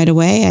answer them right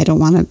away. I don't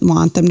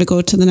want them to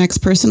go to the next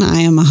person.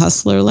 I am a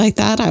hustler like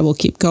that. I will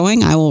keep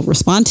going. I will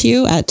respond to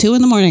you at 2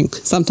 a.m.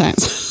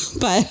 sometimes,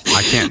 but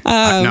I can't.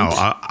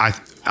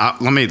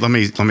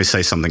 Let me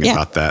say something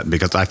about that,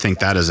 because I think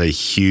that is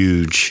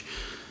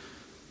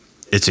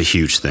it's a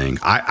huge thing.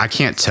 I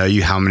can't tell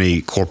you how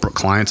many corporate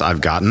clients I've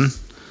gotten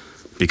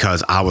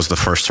because I was the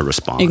first to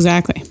respond.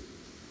 Exactly.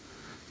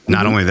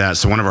 Not only that,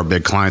 so one of our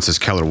big clients is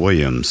Keller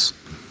Williams,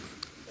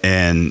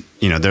 and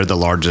they're the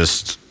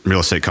largest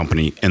real estate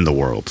company in the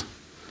world,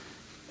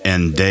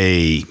 and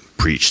they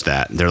preach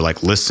that. They're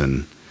like,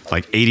 listen,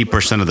 like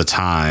 80% of the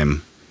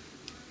time,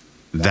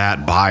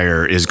 that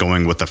buyer is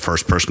going with the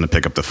first person to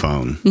pick up the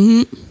phone.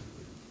 Mm-hmm.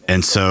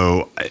 And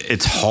so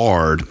it's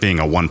hard being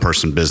a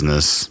one-person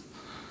business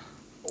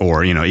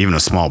or, even a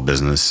small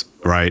business,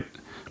 right?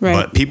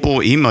 But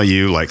people email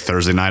you like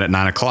Thursday night at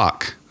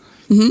 9:00.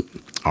 Mm-hmm.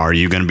 Are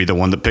you going to be the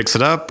one that picks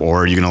it up,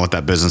 or are you going to let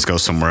that business go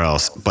somewhere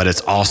else? But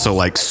it's also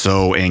like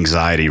so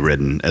anxiety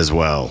ridden as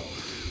well.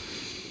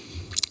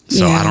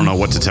 So I don't know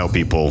what to tell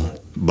people,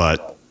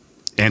 but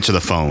answer the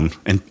phone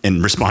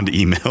and respond to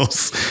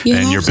emails,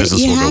 and your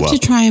business will go up. You have to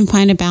try and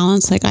find a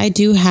balance. Like I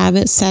do have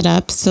it set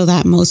up so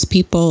that most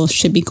people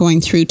should be going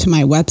through to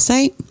my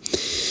website.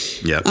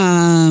 Yep.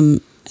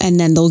 And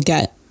then they'll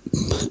get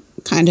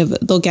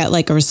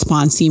like a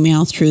response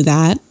email through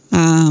that.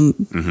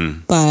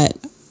 But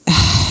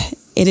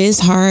it is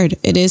hard.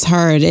 It is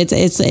hard.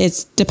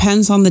 It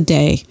depends on the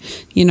day.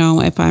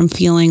 If I'm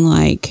feeling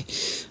like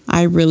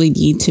I really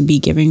need to be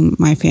giving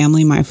my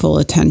family my full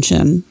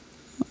attention,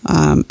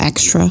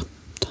 extra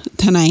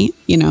tonight,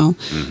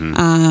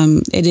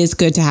 it is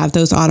good to have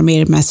those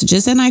automated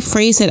messages, and I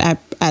phrase it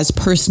as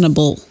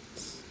personable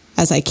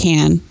as I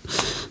can.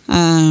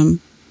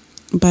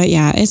 But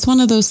yeah, it's one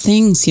of those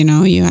things, you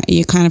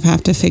kind of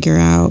have to figure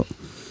out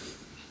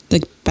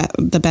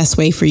the best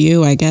way for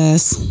you, I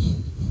guess.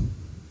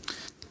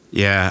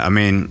 Yeah. I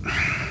mean,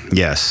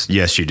 yes,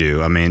 you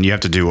do. I mean, you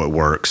have to do what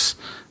works.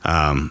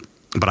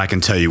 But I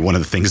can tell you one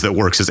of the things that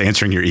works is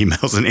answering your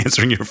emails and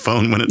answering your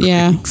phone when it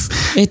rings.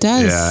 It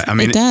does. Yeah, I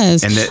mean, it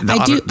does. And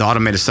the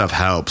automated stuff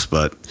helps,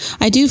 but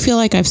I do feel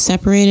like I've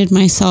separated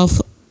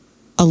myself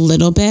a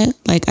little bit.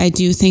 Like I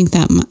do think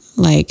that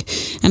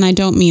and I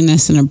don't mean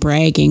this in a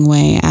bragging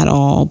way at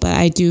all, but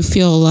I do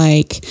feel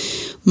like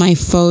my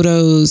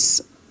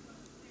photos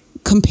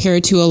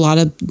compared to a lot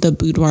of the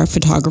boudoir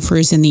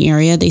photographers in the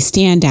area, they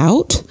stand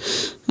out.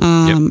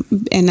 And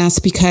that's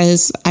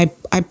because I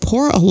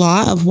pour a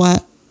lot of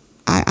what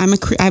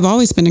I've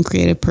always been a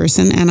creative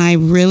person, and I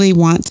really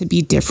want to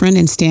be different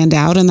and stand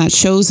out, and that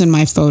shows in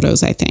my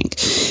photos, I think.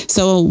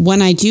 So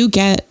when I do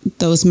get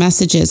those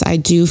messages, I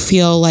do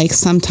feel like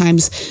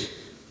sometimes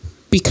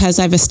because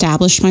I've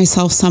established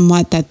myself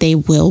somewhat that they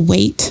will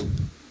wait.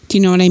 Do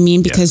you know what I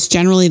mean? Because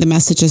generally the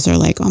messages are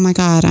like, oh my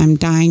God, I'm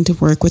dying to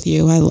work with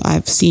you.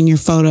 I've seen your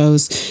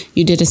photos.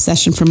 You did a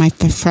session for my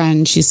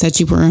friend. She said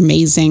you were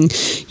amazing.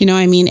 You know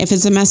what I mean? If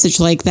it's a message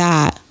like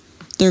that,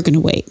 they're going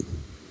to wait.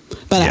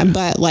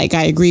 But like,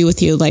 I agree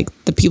with you. Like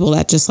the people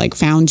that just like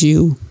found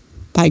you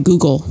by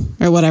Google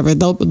or whatever,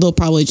 they'll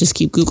probably just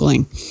keep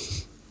Googling.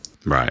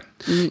 Right.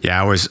 Mm-hmm.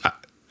 Yeah.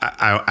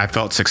 I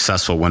felt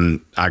successful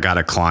when I got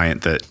a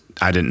client that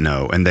I didn't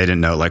know, and they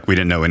didn't know, like we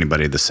didn't know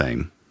anybody the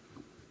same.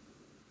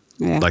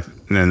 Yeah. Like,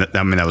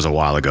 I mean, that was a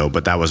while ago,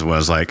 but that was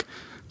like,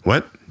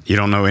 what? You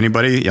don't know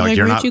anybody? Like,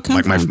 you're not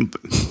like from?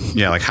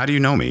 Like, how do you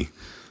know me?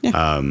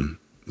 Yeah.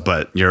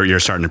 But you're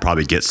starting to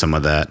probably get some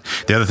of that.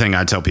 The other thing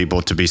I tell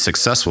people to be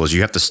successful is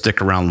you have to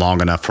stick around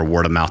long enough for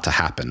word of mouth to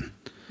happen.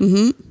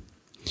 Mm-hmm.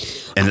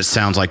 And it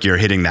sounds like you're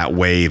hitting that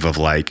wave of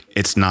like,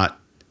 it's not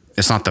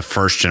the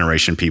first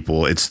generation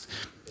people. It's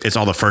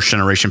all the first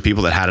generation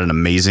people that had an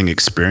amazing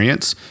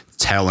experience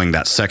telling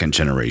that second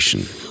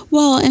generation.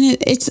 Well, and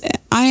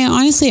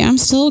I'm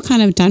still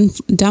kind of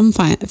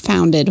dumbfounded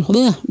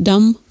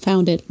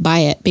by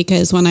it,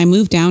 because when I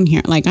moved down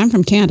here, like I'm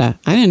from Canada,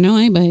 I didn't know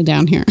anybody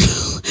down here.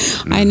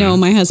 Mm-hmm. I know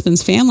my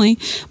husband's family,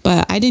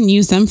 but I didn't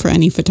use them for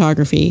any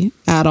photography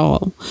at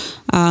all.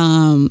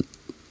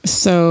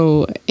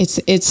 So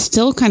it's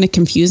still kind of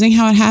confusing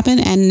how it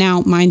happened. And now,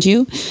 mind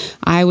you,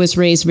 I was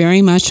raised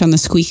very much on the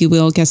squeaky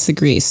wheel gets the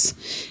grease.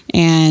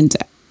 And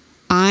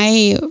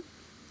I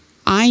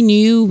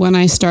knew when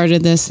I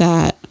started this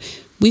that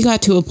we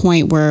got to a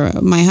point where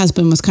my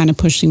husband was kind of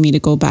pushing me to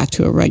go back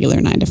to a regular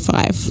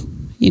 9-to-5.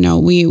 You know,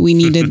 we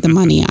needed the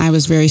money. I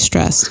was very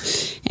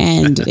stressed.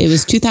 And it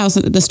was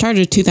the start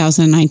of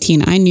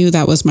 2019. I knew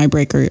that was my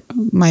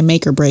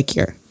make or break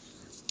year.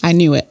 I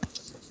knew it.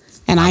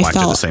 And my wife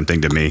did the same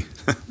thing to me.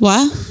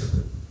 What?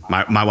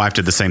 My wife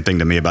did the same thing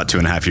to me about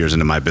 2.5 years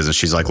into my business.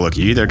 She's like, look,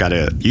 you either got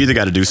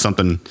to do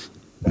something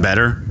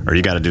better or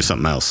you got to do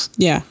something else.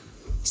 Yeah.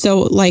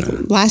 So like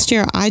last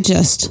year, I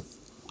just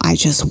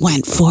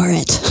went for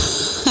it.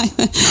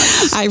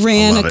 I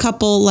ran a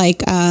couple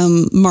like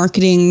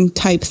marketing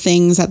type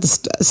things at the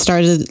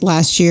start of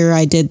last year.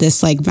 I did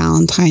this like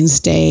Valentine's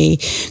Day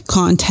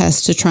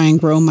contest to try and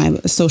grow my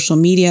social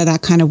media.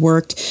 That kind of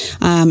worked.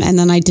 And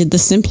then I did the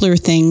simpler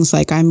things.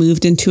 Like I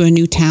moved into a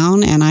new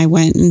town and I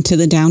went into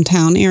the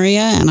downtown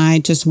area and I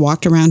just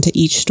walked around to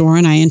each store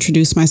and I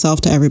introduced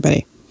myself to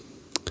everybody.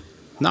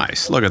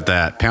 Nice. Look at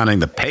that. Pounding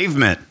the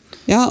pavement.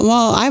 Yeah,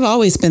 well, I've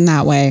always been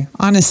that way,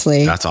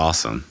 honestly. That's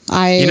awesome.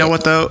 You know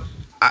what though?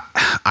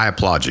 I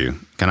applaud you.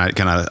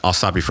 I'll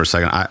stop you for a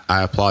second.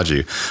 I applaud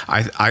you.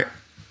 I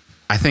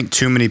think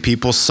too many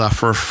people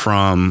suffer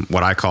from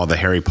what I call the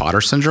Harry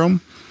Potter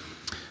syndrome,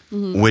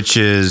 which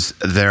is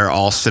they're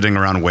all sitting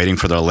around waiting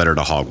for their letter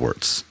to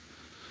Hogwarts.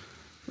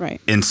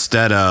 Right.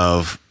 Instead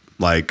of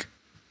like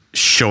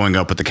showing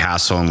up at the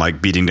castle and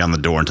like beating down the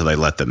door until they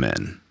let them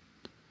in.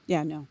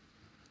 Yeah, no.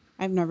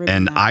 I've never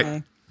been that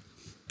way.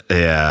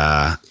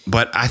 Yeah,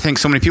 but I think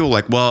so many people are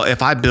like, well,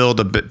 if I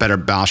build a bit better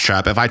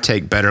mousetrap, if I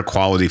take better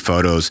quality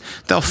photos,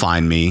 they'll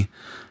find me.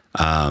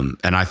 And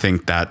I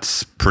think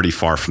that's pretty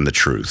far from the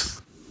truth.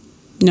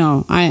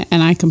 No,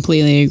 I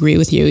completely agree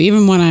with you.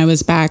 Even when I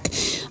was back,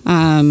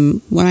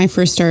 when I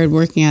first started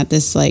working at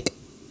this like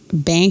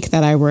bank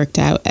that I worked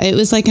at, it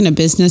was like in a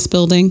business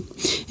building,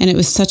 and it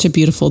was such a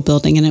beautiful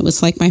building, and it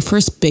was like my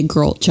first big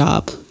girl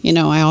job. You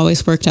know, I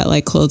always worked at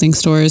like clothing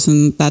stores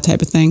and that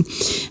type of thing.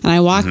 And I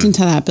walked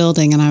into that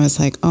building and I was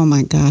like, oh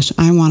my gosh,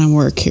 I want to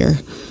work here.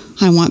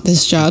 I want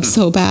this job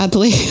so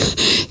badly.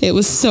 It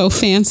was so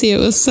fancy. It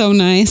was so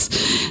nice.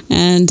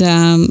 And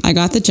I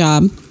got the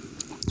job,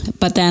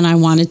 but then I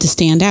wanted to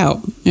stand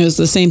out. It was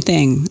the same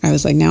thing. I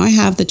was like, now I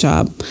have the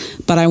job,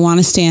 but I want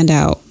to stand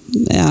out.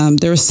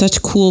 There were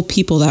such cool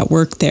people that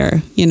worked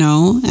there, you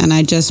know, and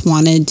I just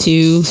wanted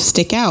to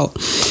stick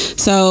out.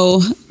 So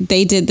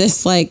they did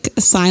this like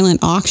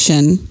silent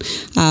auction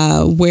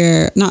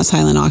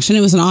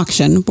it was an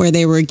auction where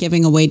they were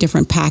giving away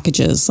different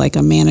packages, like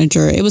a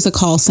manager. It was a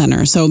call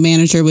center. So a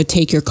manager would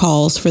take your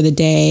calls for the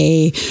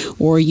day,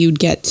 or you'd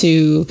get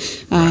to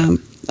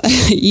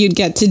you'd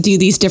get to do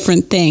these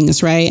different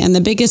things, right? And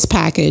the biggest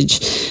package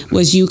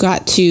was you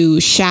got to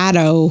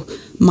shadow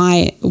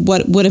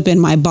what would have been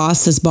my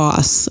boss's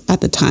boss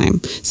at the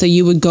time. So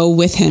you would go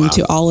with him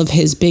to all of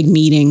his big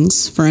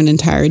meetings for an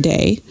entire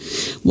day,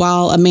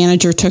 while a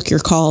manager took your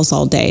calls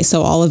all day.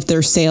 So all of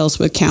their sales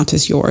would count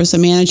as yours. A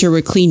manager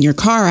would clean your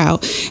car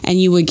out,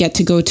 and you would get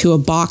to go to a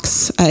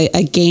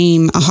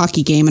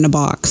hockey game in a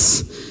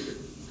box,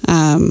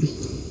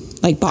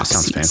 like box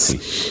seats. Sounds fancy.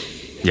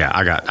 Yeah,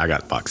 I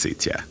got box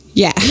seats. Yeah.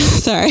 Yeah,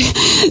 sorry.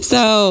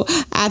 So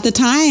at the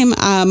time,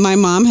 my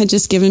mom had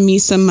just given me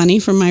some money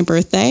for my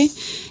birthday.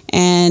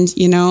 And,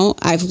 you know,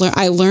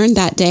 I learned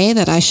that day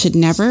that I should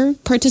never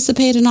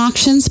participate in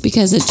auctions,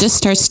 because it just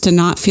starts to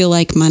not feel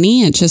like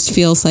money. It just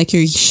feels like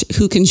you're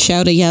who can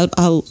shout out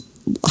a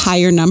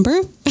higher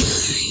number,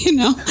 you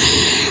know.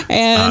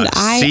 And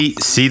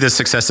see the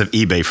success of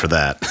eBay for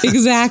that.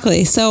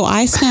 Exactly. So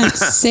I spent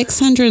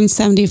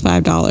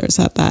 $675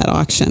 at that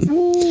auction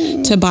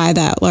to buy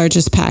that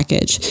largest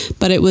package,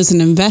 but it was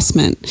an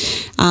investment,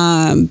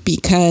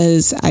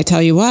 because I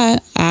tell you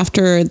what,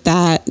 after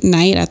that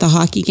night at the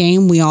hockey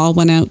game, we all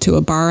went out to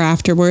a bar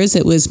afterwards.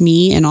 It was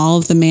me and all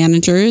of the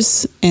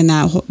managers in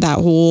that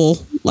whole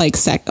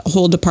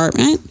whole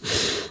department.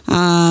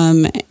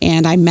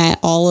 And I met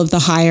all of the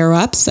higher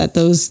ups at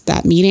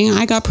that meeting.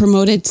 I got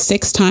promoted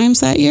 6 times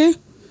that year.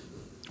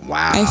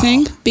 Wow. I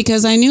think,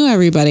 because I knew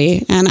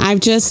everybody. And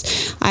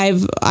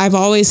I've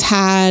always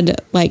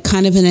had like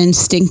kind of an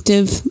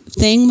instinctive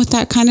thing with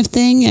that kind of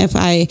thing. If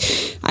I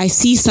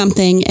see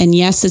something, and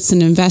yes, it's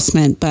an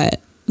investment, but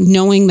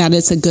knowing that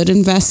it's a good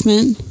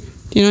investment,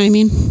 you know what I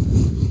mean?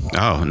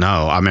 Oh,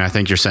 no. I mean, I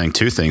think you're saying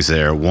 2 things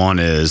there. One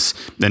is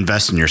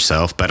invest in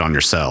yourself, bet on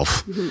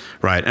yourself,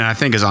 right? And I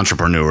think as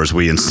entrepreneurs,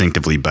 we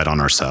instinctively bet on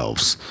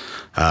ourselves.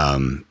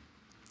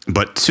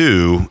 But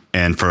 2,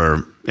 and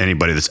for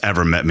anybody that's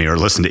ever met me or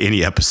listened to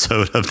any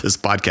episode of this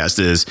podcast,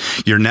 is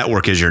your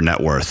network is your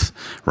net worth,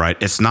 right?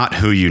 It's not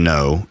who you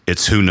know,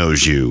 it's who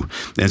knows you.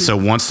 And so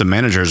once the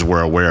managers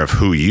were aware of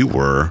who you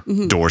were,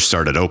 doors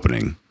started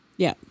opening.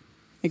 Yeah,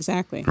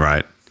 exactly.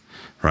 Right.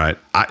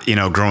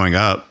 Growing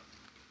up,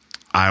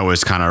 I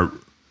always I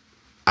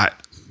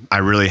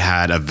really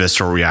had a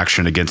visceral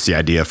reaction against the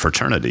idea of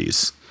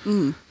fraternities.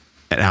 And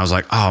I was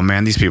like, oh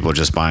man, these people are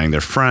just buying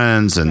their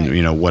friends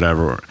and,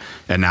 whatever.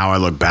 And now I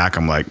look back,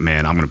 I'm like,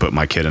 man, I'm going to put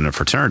my kid in a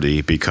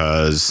fraternity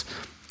because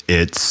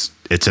it's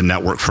a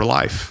network for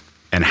life,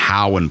 and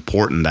how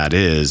important that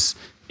is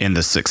in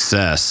the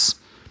success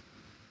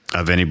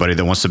of anybody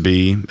that wants to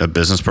be a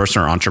business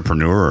person or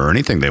entrepreneur or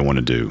anything they want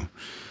to do.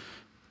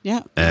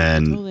 Yeah.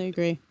 And I totally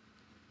agree.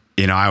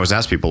 I always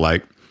ask people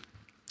like,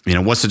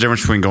 what's the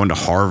difference between going to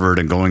Harvard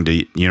and going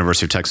to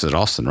University of Texas at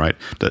Austin, right?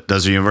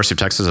 Does the University of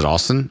Texas at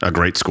Austin, a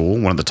great school,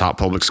 one of the top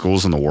public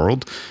schools in the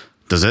world,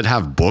 does it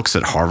have books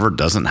that Harvard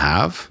doesn't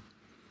have?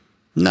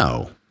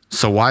 No.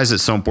 So why is it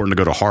so important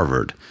to go to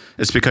Harvard?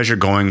 It's because you're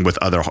going with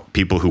other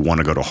people who want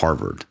to go to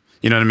Harvard.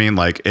 You know what I mean?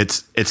 Like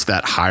it's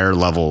that higher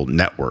level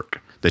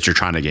network that you're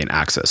trying to gain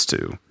access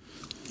to.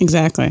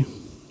 Exactly.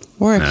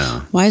 Or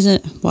why is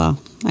it? Well,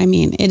 I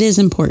mean, it is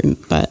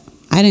important, but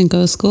I didn't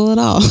go to school at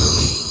all.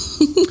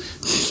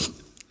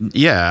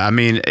 Yeah, I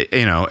mean,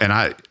 you know, and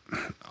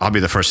I'll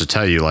be the first to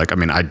tell you, like, I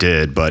mean, I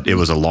did, but it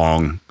was a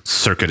long,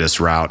 circuitous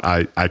route.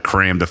 I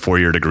crammed a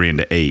 4-year degree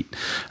into 8.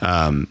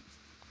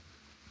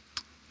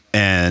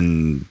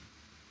 And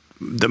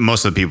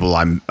most of the people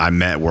I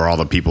met were all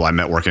the people I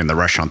met working in the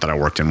restaurant that I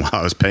worked in while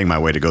I was paying my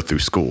way to go through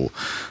school.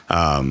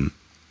 But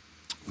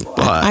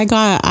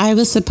I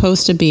was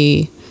supposed to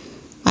be,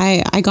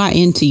 I got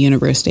into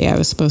university. I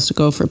was supposed to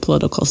go for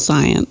political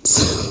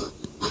science.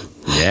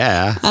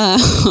 Yeah.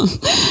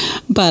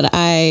 But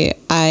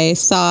I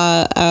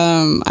saw,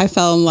 I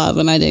fell in love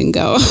and I didn't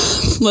go.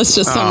 Let's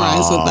just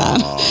summarize with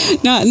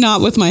that.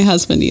 Not with my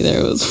husband either.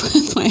 It was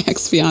with my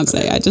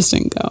ex-fiance. I just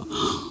didn't go.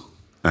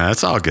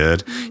 That's all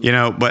good. You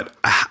know, but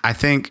I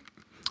think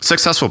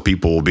successful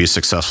people will be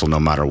successful no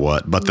matter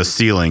what. But the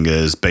ceiling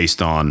is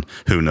based on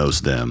who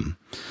knows them,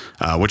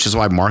 which is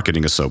why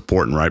marketing is so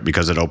important, right?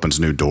 Because it opens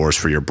new doors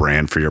for your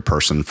brand, for your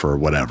person, for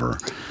whatever.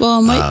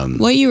 Well,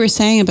 what you were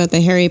saying about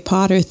the Harry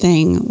Potter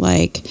thing,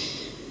 like,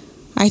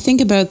 I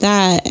think about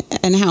that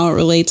and how it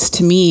relates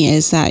to me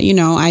is that, you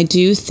know, I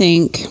do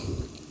think,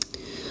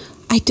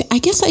 I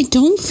guess I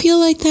don't feel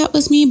like that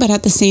was me, but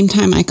at the same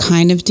time, I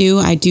kind of do.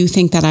 I do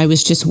think that I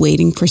was just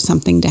waiting for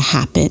something to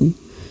happen,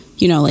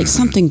 you know, like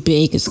something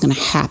big is going to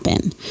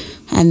happen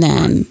and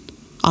then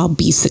I'll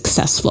be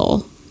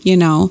successful, you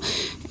know?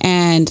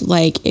 And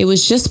like, it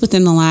was just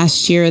within the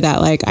last year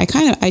that like,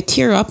 I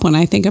tear up when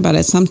I think about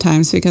it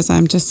sometimes because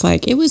I'm just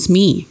like, it was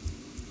me.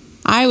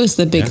 I was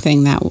the big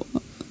thing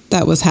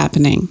that was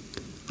happening.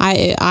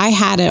 I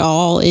had it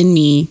all in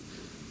me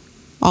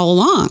all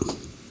along.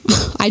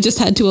 I just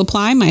had to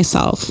apply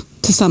myself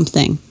to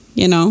something,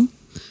 you know?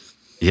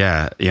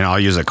 Yeah. You know, I'll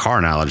use a car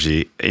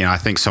analogy. You know, I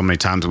think so many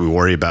times we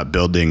worry about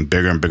building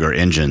bigger and bigger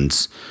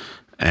engines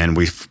and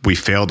we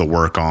fail to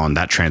work on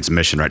that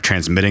transmission, right?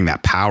 Transmitting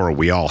that power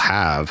we all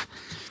have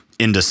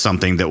into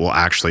something that will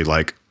actually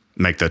like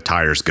make the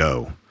tires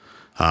go.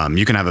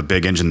 You can have a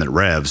big engine that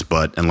revs,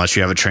 but unless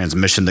you have a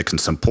transmission that can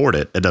support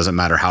it, it doesn't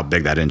matter how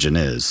big that engine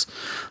is.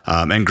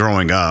 And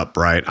growing up,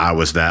 right, I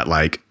was that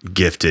like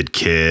gifted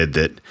kid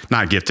that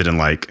not gifted in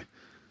like,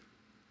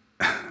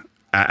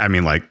 I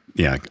mean, like,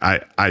 yeah,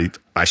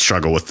 I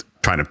struggle with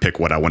trying to pick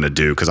what I want to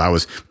do because I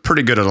was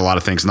pretty good at a lot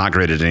of things, not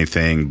great at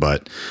anything,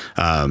 but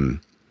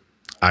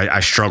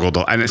I struggled.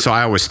 And so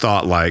I always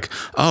thought like,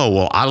 oh,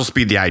 well, I'll just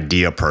be the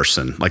idea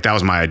person. Like that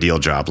was my ideal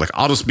job. Like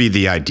I'll just be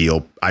the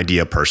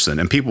idea person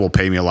and people will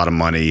pay me a lot of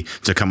money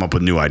to come up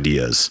with new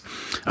ideas.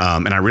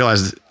 And I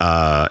realized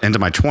into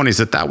my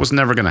 20s that was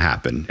never going to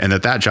happen and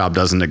that job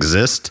doesn't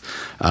exist.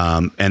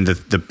 And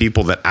the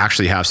people that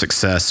actually have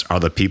success are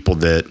the people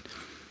that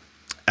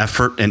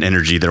effort and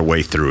energy their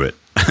way through it.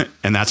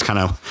 And that's kind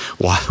of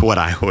what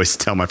I always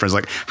tell my friends,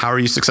 like, how are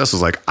you successful?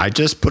 It's like, I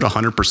just put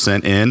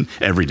 100% in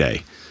every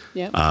day.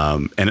 Yep.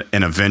 And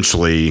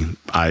eventually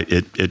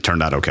it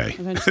turned out okay.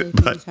 Eventually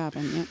things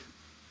happen. Yep.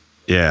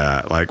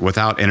 Yeah. Like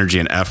without energy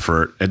and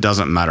effort, it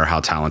doesn't matter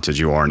how talented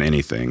you are in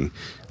anything.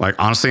 Like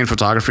honestly, in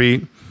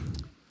photography,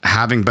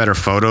 having better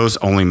photos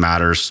only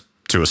matters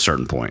to a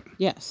certain point.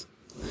 Yes.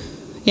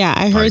 Yeah.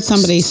 I heard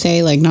somebody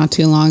say like not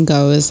too long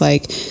ago is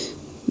like,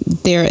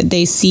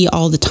 they see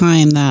all the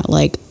time that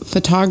like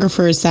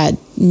photographers that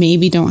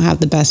maybe don't have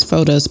the best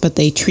photos, but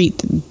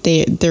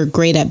they're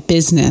great at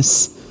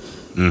business.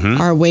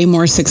 Mm-hmm. Are way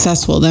more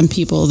successful than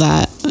people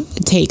that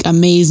take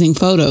amazing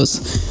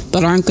photos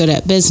but aren't good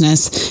at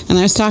business. And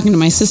I was talking to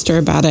my sister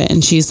about it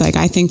and she's like,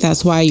 I think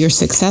that's why you're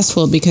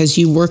successful because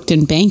you worked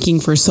in banking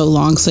for so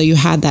long, so you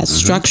had that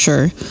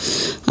structure.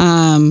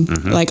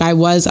 Like I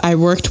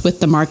worked with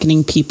the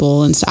marketing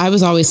people and I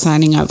was always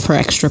signing up for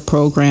extra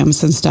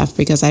programs and stuff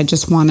because I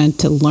just wanted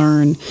to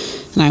learn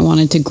and I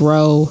wanted to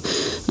grow.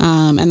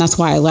 And that's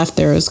why I left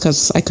there is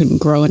because I couldn't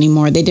grow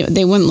anymore.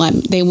 They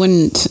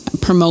wouldn't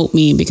promote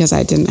me because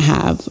I didn't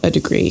have a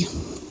degree.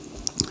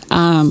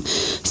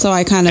 So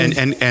I kind of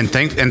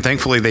and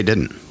thankfully they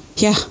didn't.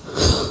 Yeah.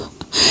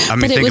 I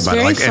mean, think about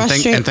it.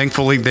 Like, and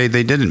thankfully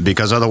they didn't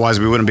because otherwise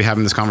we wouldn't be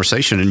having this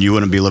conversation and you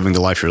wouldn't be living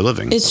the life you're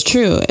living. It's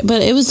true,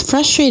 but it was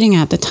frustrating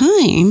at the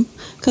time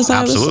because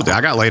absolutely.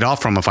 I got laid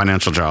off from a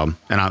financial job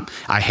and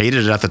I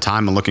hated it at the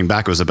time. And looking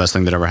back, it was the best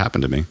thing that ever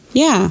happened to me.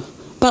 Yeah.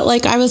 But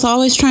like I was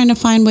always trying to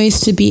find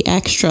ways to be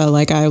extra.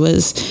 Like I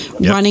was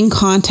running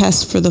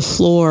contests for the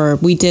floor.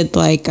 We did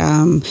like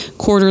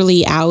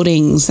quarterly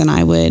outings and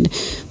I would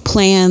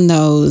plan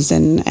those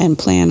and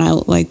plan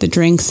out like the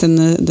drinks and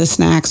the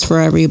snacks for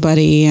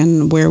everybody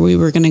and where we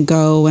were going to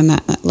go. And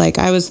that like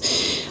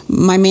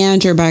my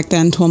manager back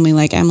then told me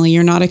like, Emily,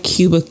 you're not a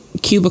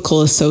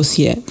cubicle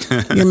associate.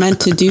 You're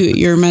meant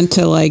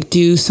to like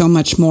do so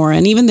much more.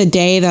 And even the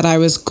day that I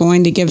was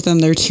going to give them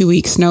their 2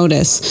 weeks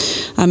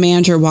notice, a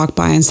manager walked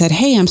by and said,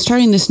 hey, I'm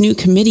starting this new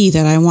committee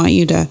that I want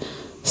you to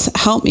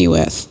help me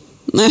with.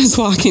 And I was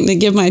walking to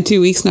give my 2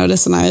 weeks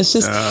notice and I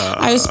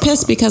was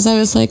pissed because I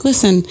was like,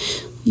 listen,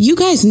 you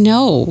guys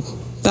know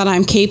that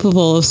I'm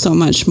capable of so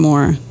much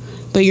more.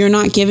 but you're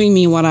not giving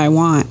me what I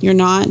want. You're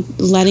not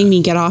letting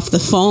me get off the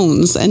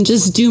phones and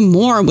just do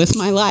more with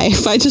my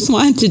life. I just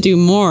wanted to do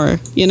more,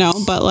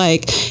 but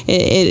like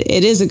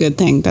it is a good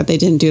thing that they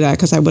didn't do that,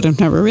 because I would have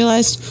never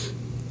realized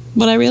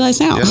what I realize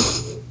now. Yeah.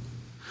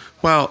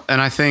 Well, and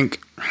I think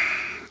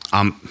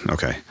I'm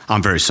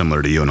very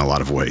similar to you in a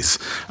lot of ways.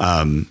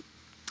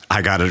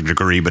 I got a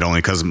degree, but only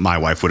because my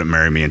wife wouldn't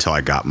marry me until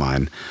I got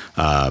mine,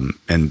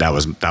 and that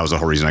was the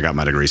whole reason I got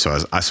my degree, so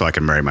I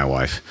could marry my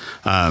wife.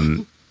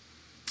 But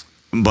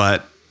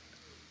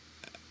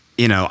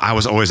I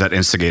was always that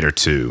instigator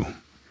too.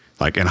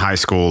 Like in high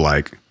school,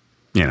 I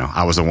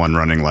was the one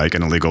running like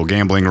an illegal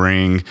gambling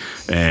ring,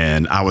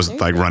 and I was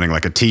like running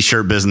like a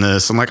t-shirt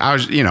business, and like I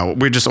was,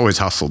 we just always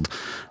hustled.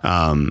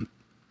 And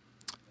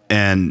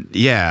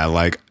yeah,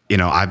 like.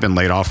 I've been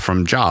laid off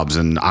from jobs,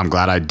 and I'm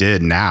glad I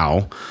did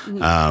now,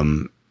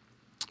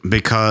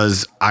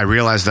 because I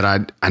realized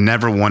that I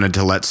never wanted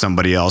to let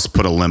somebody else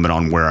put a limit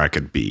on where I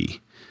could be.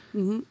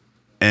 Mm-hmm.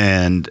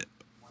 And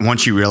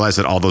once you realize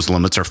that all those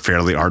limits are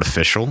fairly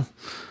artificial,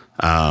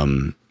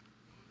 that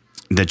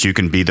you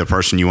can be the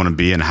person you want to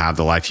be and have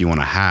the life you want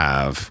to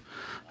have,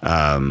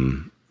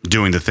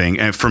 doing the thing.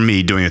 And for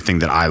me, doing the thing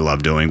that I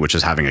love doing, which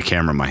is having a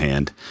camera in my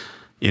hand.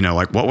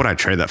 Like, what would I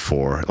trade that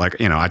for? Like,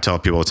 I tell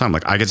people all the time,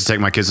 like, I get to take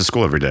my kids to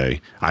school every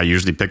day. I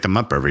usually pick them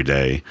up every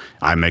day.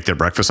 I make their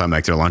breakfast. I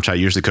make their lunch. I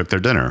usually cook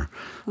their dinner.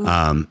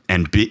 Mm-hmm.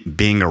 And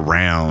being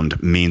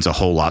around means a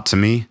whole lot to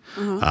me,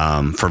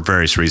 for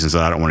various reasons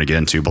that I don't want to get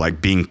into. But, like,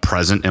 being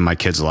present in my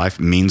kid's life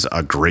means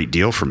a great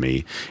deal for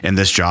me. And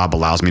this job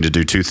allows me to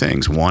do two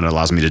things. One, it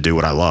allows me to do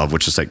what I love,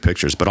 which is take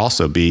pictures, but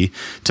also to be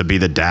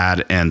the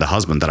dad and the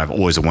husband that I've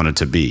always wanted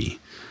to be.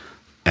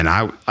 And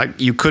I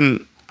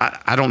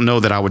don't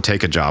know that I would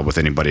take a job with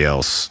anybody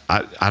else.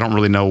 I don't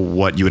really know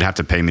what you would have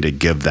to pay me to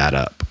give that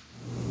up.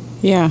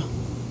 Yeah,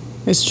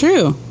 it's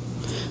true.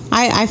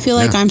 I feel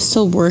like I'm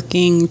still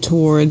working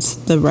towards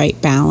the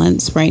right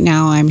balance. Right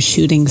now, I'm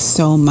shooting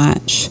so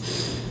much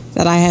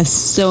that I have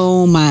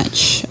so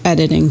much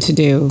editing to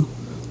do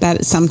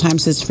that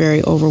sometimes it's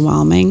very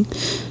overwhelming.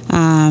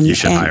 You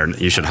should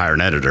hire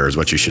an editor is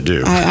what you should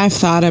do. I've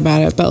thought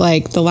about it, but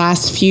like the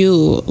last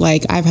few,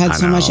 like I've had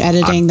so much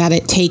editing that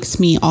it takes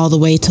me all the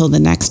way till the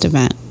next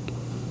event.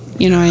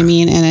 You know what I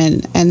mean?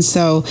 And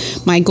so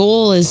my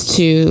goal is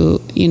to,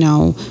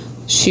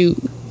 shoot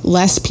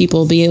less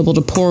people, be able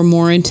to pour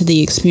more into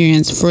the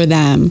experience for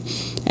them.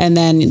 And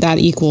then that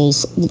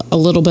equals a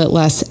little bit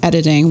less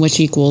editing, which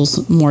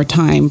equals more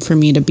time for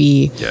me to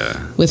be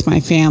with my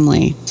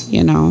family,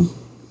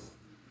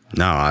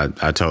 No,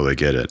 I totally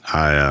get it.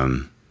 I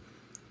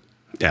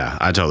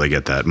totally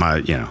get that.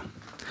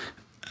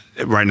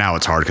 Right now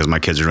it's hard because my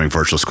kids are doing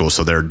virtual school,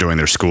 so they're doing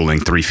their schooling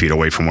 3 feet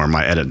away from where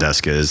my edit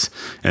desk is,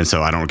 and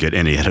so I don't get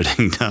any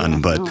editing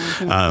done. But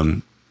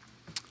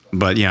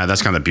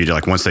that's kind of the beauty.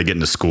 Like once they get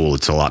into school,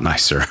 it's a lot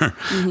nicer.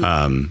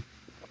 Mm-hmm.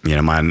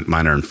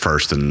 Mine are in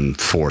first and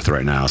fourth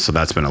right now, so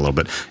that's been a little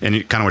bit.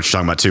 And kind of what you're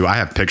talking about too. I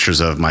have pictures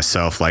of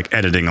myself like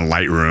editing in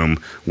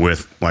Lightroom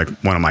with like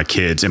one of my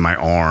kids in my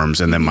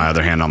arms, and then my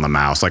other hand on the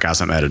mouse, like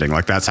as I'm editing.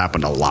 Like that's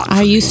happened a lot.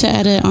 I used to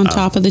edit on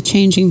top of the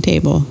changing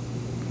table.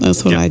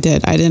 That's what I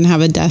did. I didn't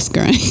have a desk or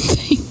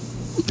anything.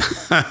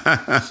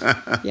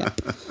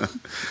 Yep.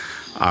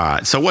 All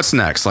right. So what's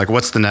next? Like,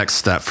 what's the next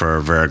step for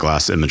Vera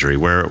Glass Imagery?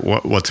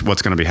 What's going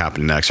to be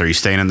happening next? Are you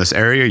staying in this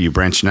area? Are you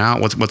branching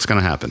out? What's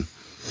going to happen?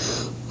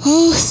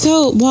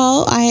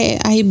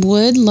 I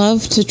would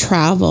love to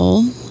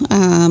travel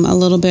a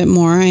little bit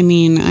more. I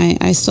mean,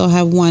 I still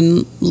have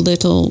one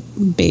little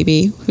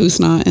baby who's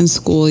not in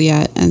school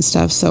yet and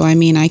stuff. So, I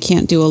mean, I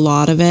can't do a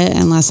lot of it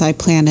unless I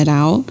plan it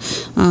out.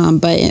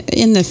 But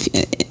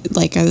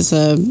as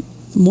a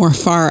more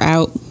far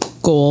out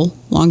goal,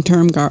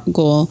 long-term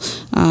goal,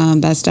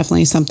 that's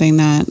definitely something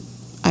that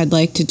I'd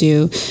like to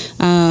do.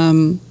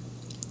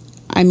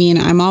 I mean,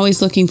 I'm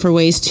always looking for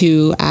ways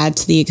to add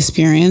to the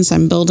experience.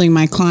 I'm building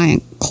my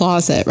client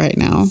closet right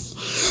now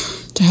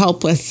to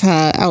help with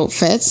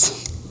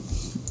outfits.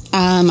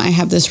 I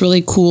have this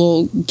really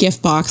cool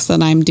gift box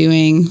that I'm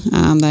doing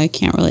that I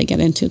can't really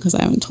get into because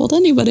I haven't told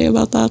anybody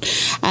about that.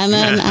 And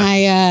then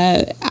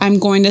I'm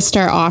going to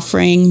start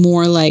offering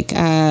more like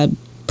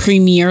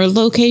premiere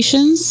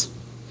locations.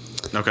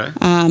 Okay.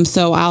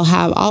 So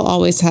I'll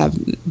always have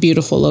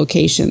beautiful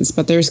locations,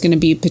 but there's going to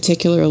be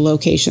particular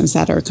locations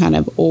that are kind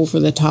of over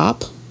the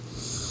top.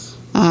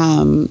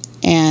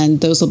 And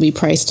those will be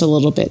priced a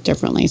little bit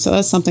differently. So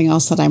that's something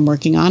else that I'm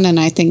working on. And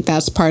I think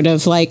that's part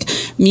of like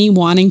me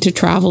wanting to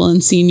travel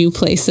and see new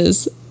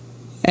places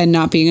and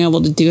not being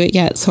able to do it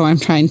yet. So I'm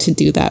trying to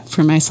do that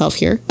for myself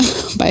here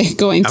by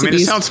going to it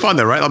sounds fun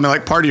though, right? I mean,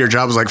 like part of your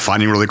job is like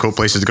finding really cool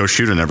places to go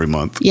shoot in every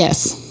month.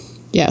 Yes.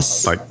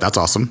 Like, that's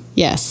awesome.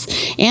 Yes.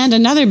 And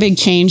another big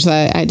change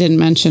that I didn't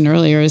mention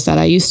earlier is that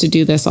I used to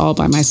do this all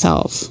by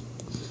myself.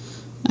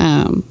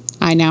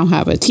 I now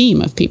have a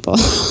team of people,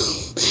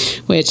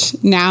 which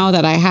now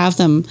that I have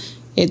them,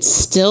 it's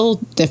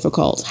still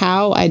difficult.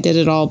 How I did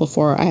it all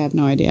before, I have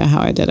no idea how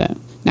I did it.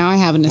 Now I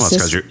have an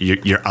assistant. Well, it's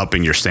because you're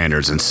upping your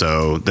standards, and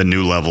so the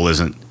new level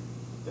isn't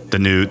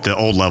the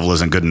old level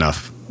isn't good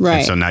enough. Right.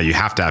 And so now you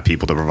have to have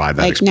people to provide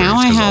that like experience. now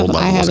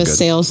I have a good.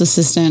 sales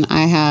assistant.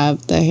 I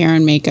have the hair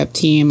and makeup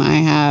team. I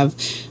have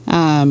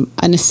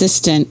an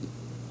assistant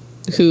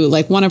who,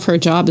 like, one of her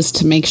job is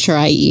to make sure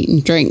I eat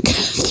and drink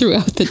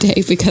throughout the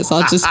day because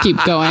I'll just keep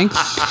going.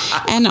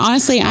 And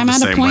honestly, I'm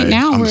at a point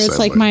now where it's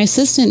like my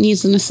assistant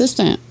needs an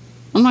assistant.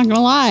 I'm not going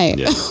to lie.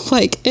 Yeah.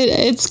 Like,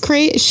 it's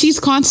crazy. She's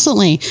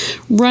constantly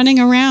running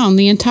around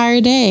the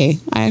entire day.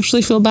 I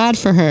actually feel bad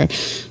for her.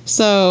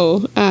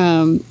 So,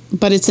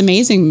 but it's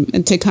amazing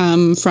to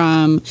come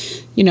from,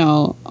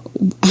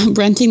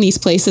 renting these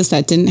places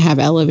that didn't have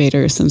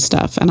elevators and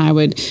stuff. And I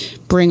would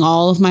bring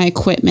all of my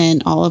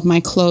equipment, all of my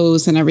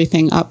clothes and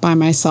everything up by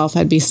myself.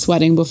 I'd be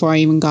sweating before I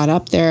even got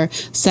up there,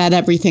 set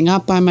everything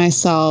up by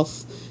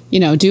myself,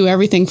 do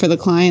everything for the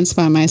clients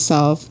by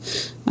myself.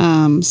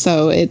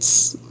 So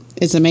it's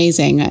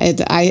amazing.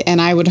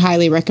 I would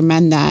highly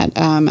recommend that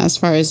as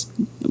far as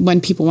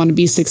when people want to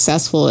be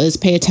successful is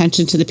pay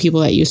attention to the people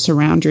that you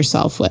surround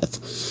yourself with.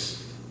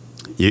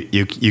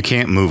 You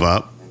can't move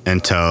up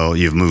until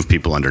you've moved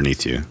people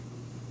underneath you.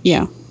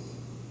 Yeah.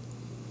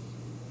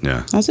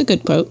 Yeah. That's a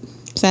good quote.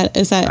 Is that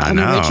an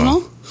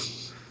original?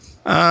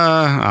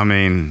 I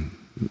mean,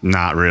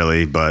 not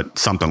really, but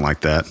something like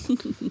that.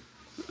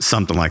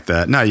 Something like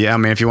that. No, yeah. I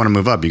mean, if you want to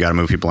move up, you got to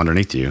move people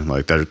underneath you.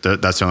 Like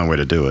that's the only way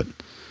to do it.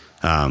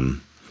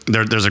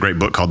 There's a great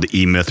book called The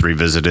E-Myth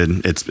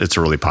Revisited. It's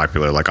a really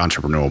popular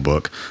entrepreneurial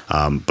book,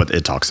 but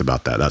it talks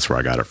about that. That's where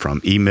I got it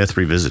from. E-Myth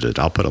Revisited.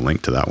 I'll put a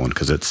link to that one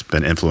because it's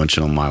been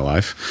influential in my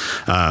life.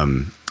 I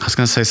was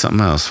going to say something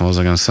else. What was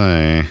I going to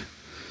say?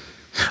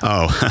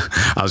 Oh,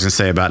 I was going to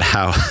say about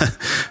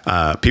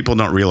how people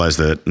don't realize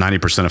that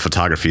 90% of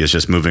photography is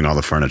just moving all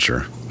the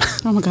furniture.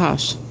 Oh my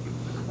gosh.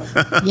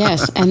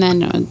 Yes. And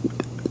then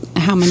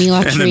how many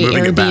luxury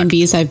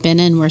Airbnbs I've been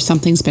in where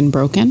something's been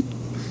broken.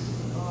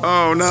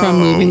 Oh, no. From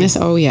moving this?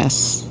 Oh,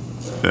 yes.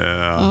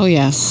 Yeah. Oh,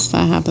 yes.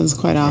 That happens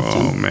quite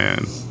often. Oh,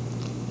 man.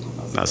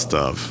 That's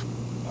tough.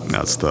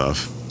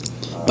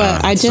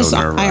 But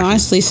I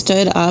honestly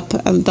stood up.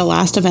 The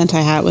last event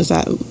I had was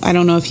I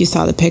don't know if you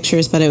saw the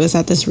pictures, but it was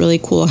at this really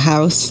cool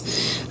house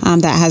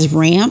that has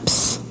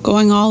ramps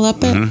going all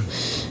up it.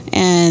 Mm-hmm.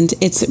 And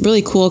it's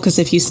really cool because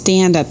if you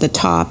stand at the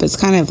top, it's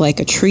kind of like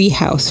a tree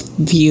house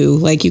view.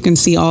 Like you can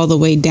see all the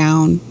way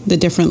down the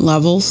different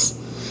levels.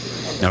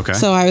 Okay.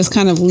 So I was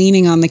kind of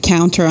leaning on the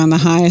counter on the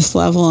highest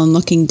level and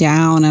looking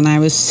down, and I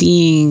was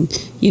seeing,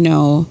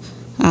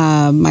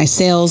 my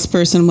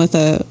salesperson with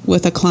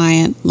a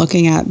client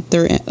looking at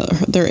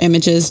their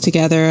images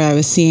together. I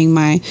was seeing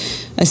my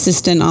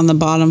assistant on the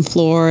bottom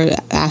floor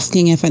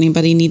asking if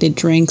anybody needed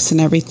drinks and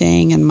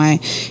everything, and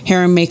my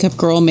hair and makeup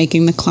girl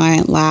making the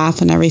client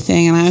laugh and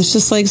everything. And I was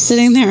just like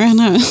sitting there, and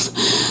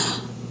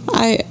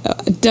I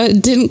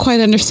didn't quite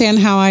understand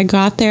how I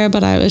got there,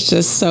 but I was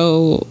just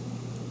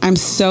I'm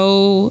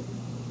so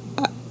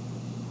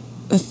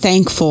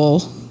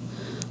thankful.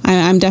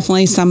 I'm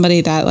definitely somebody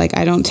that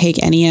I don't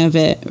take any of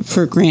it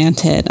for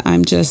granted.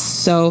 I'm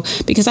just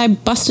because I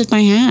busted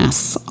my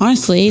ass,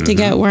 honestly, mm-hmm. to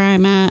get where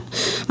I'm at.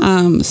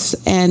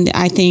 And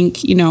I think,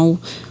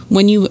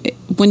 when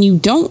you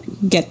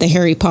don't get the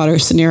Harry Potter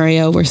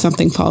scenario where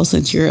something falls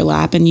into your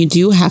lap and you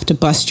do have to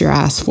bust your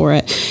ass for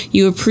it,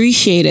 you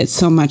appreciate it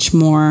so much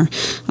more.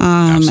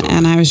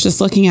 And I was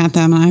just looking at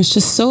them and I was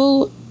just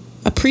so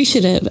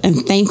appreciative and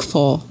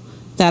thankful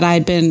that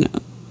I'd been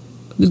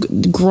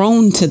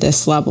grown to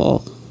this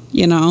level,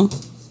 Yeah.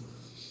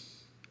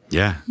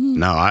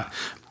 No,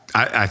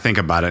 I think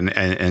about it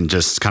and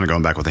just kind of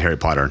going back with the Harry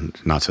Potter,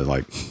 not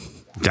to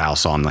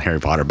douse on the Harry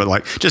Potter,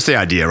 but just the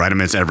idea, right? I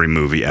mean, it's every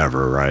movie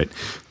ever, right?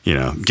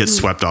 Get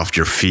swept off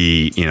your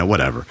feet,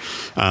 whatever.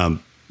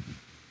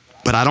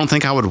 But I don't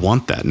think I would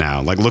want that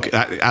now.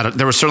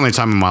 There was certainly a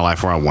time in my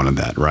life where I wanted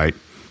that, right?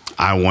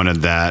 I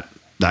wanted that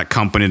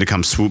company to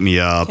come swoop me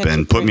up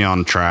and put me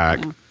on track.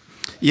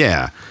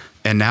 Yeah.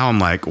 And now I'm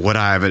like, would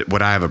I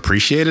have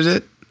appreciated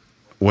it?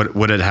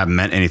 Would it have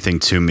meant anything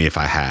to me if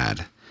I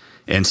had?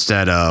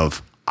 Instead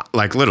of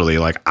literally,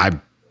 I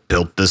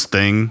built this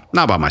thing,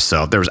 not by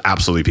myself. There was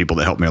absolutely people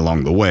that helped me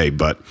along the way,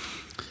 but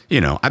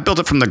I built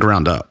it from the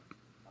ground up.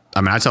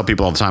 I mean, I tell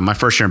people all the time, my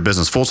first year in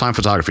business, full-time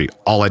photography,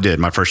 all I did,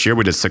 my first year,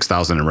 we did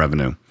 $6,000 in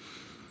revenue.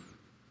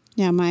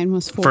 Yeah, mine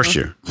was 4. First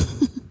year.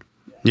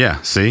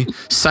 Yeah, see?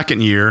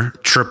 Second year,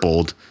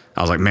 tripled.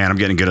 I was like, man, I'm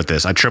getting good at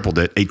this. I tripled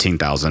it,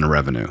 $18,000 in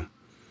revenue.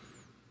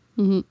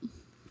 Mm-hmm.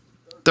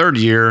 Third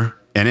year,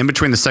 and in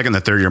between the second and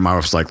the third year, my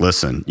wife was like,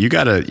 listen, you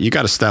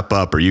gotta step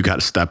up or you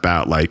gotta step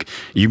out.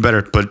 You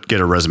better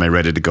get a resume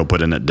ready to go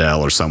put in at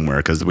Dell or somewhere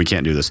because we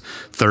can't do this.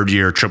 Third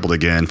year, tripled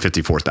again,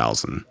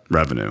 $54,000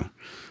 revenue.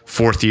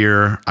 Fourth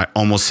year, I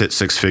almost hit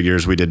 6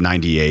 figures. We did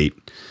 98,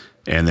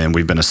 and then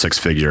we've been a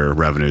 6-figure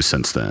revenue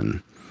since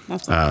then.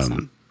 That's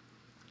awesome.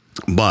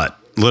 But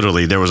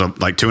literally there was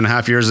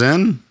 2.5 years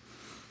in,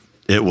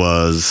 it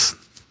was,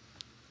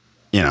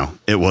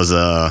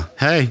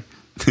 hey,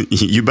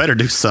 you better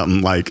do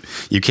something.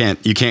 You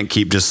can't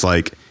keep just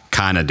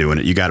kind of doing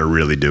it. You got to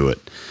really do it.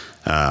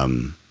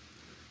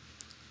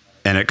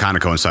 and it kind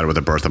of coincided with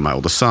the birth of my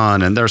oldest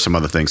son, and there are some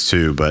other things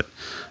too. But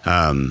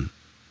I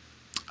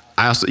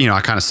also,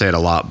 I kind of say it a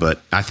lot,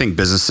 but I think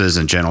businesses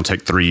in general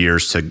take 3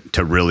 years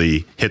to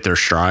really hit their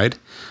stride.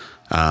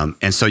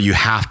 And so you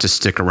have to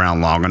stick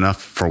around long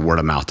enough for word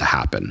of mouth to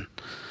happen.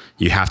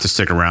 You have to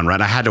stick around, right?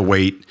 I had to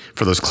wait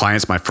for those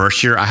clients my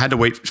first year. I had to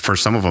wait for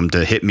some of them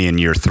to hit me in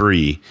year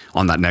 3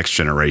 on that next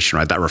generation,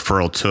 right? That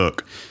referral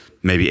took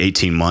maybe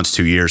 18 months,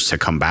 2 years to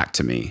come back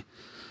to me.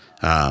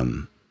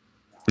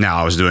 Now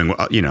I was doing,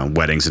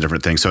 weddings and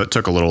different things, so it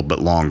took a little bit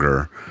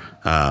longer.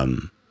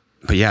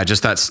 But yeah,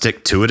 just that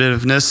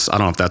stick-to-itiveness, I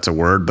don't know if that's a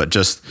word, but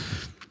just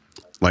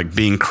like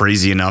being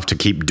crazy enough to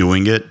keep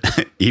doing it,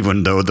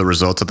 even though the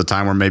results at the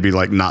time were maybe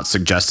like not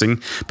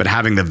suggesting, but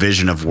having the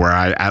vision of where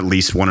I at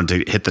least wanted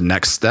to hit the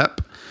next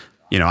step.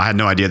 I had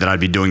no idea that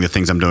I'd be doing the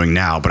things I'm doing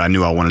now, but I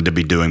knew I wanted to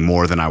be doing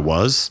more than I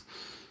was.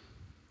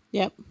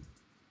 Yep.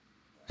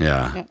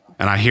 Yeah. Yep.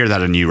 And I hear that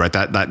in you, right?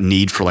 That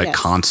need for like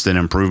constant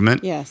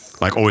improvement.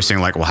 Yes. Like always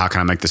saying like, well, how can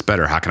I make this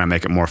better? How can I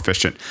make it more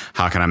efficient?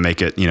 How can I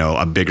make it,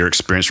 a bigger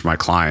experience for my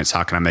clients?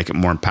 How can I make it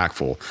more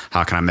impactful?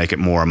 How can I make it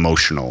more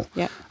emotional?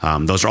 Yep.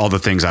 Those are all the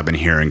things I've been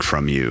hearing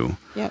from you.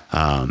 Yep.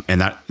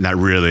 And that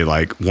really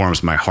like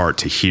warms my heart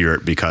to hear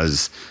it,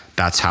 because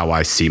that's how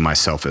I see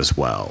myself as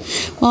well.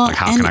 Well, like,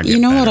 how and can I get you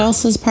know better? what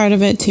else is part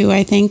of it too,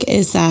 I think,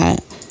 is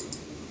that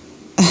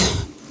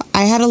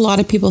I had a lot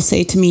of people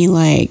say to me,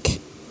 like,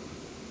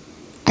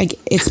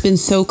 it's been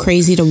so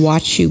crazy to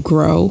watch you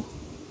grow.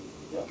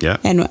 Yeah.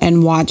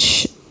 And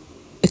watch,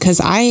 because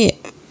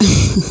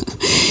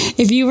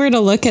if you were to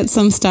look at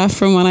some stuff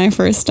from when I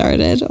first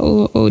started,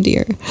 oh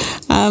dear,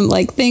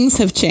 like things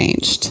have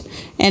changed,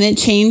 and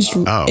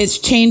it's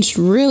changed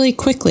really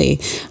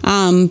quickly.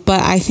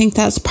 But I think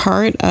that's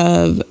part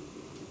of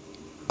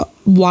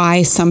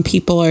why some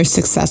people are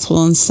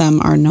successful and some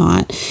are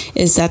not,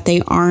 is that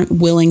they aren't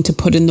willing to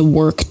put in the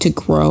work to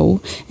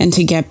grow and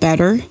to get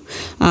better.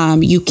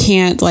 You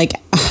can't, like,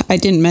 I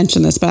didn't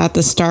mention this, but at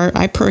the start,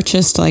 I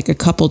purchased like a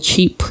couple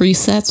cheap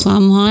presets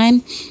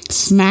online,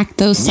 smacked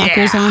those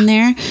suckers on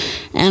there.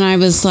 And I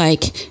was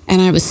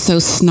so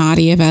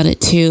snotty about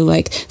it too.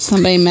 Like,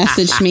 somebody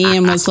messaged me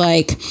and was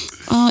like,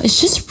 oh,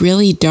 it's just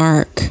really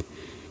dark.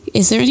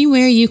 Is there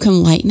anywhere you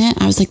can lighten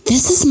it? I was like,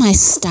 this is my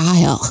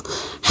style.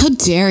 How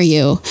dare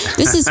you?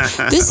 This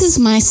is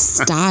my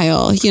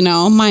style.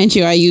 Mind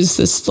you, I use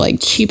this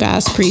like cheap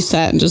ass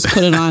preset and just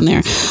put it on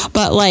there.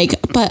 But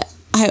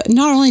I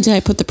not only did I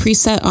put the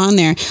preset on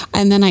there,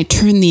 and then I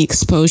turned the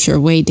exposure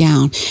way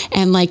down,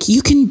 and like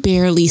you can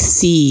barely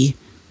see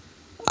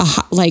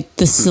like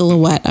the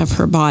silhouette of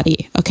her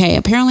body. Okay,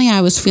 apparently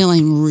I was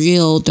feeling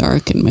real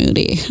dark and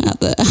moody at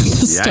the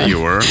start. Yeah,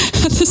 you were.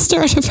 At the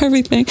start of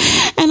everything.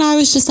 And I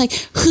was just like,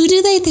 who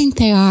do they think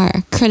they are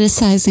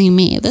criticizing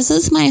me? This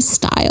is my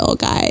style,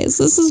 guys.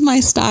 This is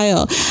my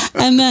style.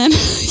 And then,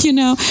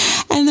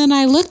 and then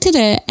I looked at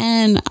it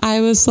and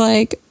I was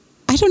like,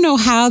 I don't know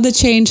how the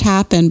change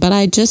happened, but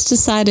I just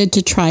decided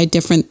to try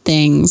different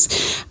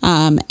things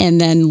and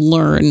then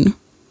learn.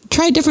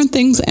 Try different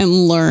things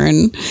and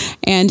learn.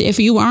 And if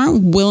you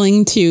aren't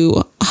willing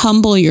to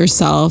humble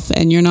yourself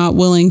and you're not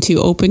willing to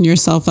open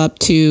yourself up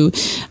to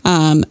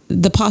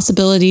the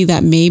possibility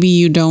that maybe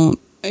you don't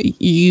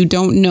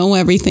know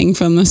everything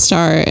from the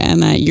start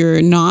and that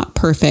you're not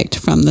perfect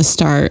from the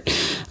start,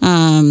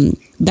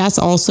 that's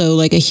also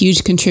like a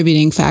huge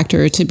contributing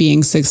factor to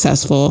being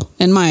successful,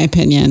 in my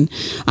opinion.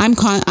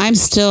 I'm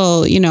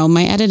still,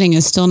 my editing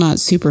is still not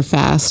super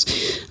fast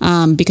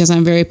because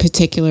I'm very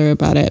particular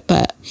about it,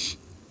 but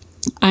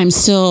I'm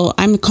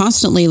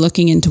constantly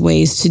looking into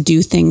ways to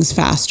do things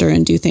faster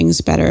and do things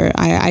better.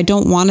 I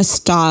don't want to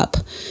stop.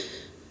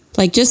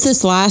 Like just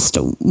this last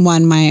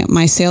one,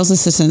 my sales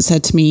assistant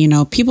said to me,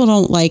 people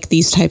don't like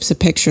these types of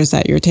pictures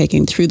that you're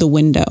taking through the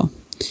window,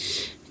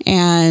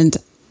 and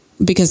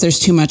because there's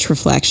too much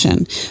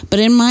reflection. But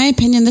in my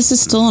opinion, this is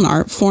still an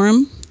art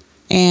form.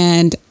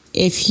 And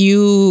if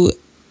you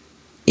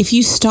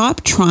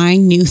stop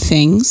trying new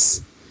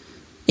things,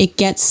 it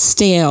gets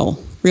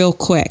stale real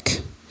quick.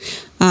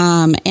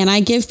 And I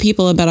give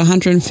people about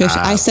 150.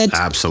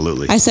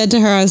 Absolutely. I said to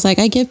her, I was like,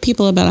 I give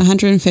people about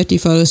 150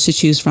 photos to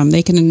choose from.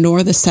 They can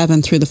ignore the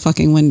 7 through the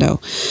fucking window.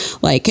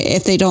 Like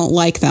if they don't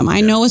like them,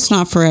 I know it's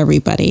not for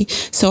everybody.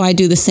 So I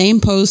do the same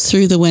pose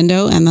through the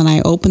window, and then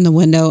I open the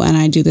window and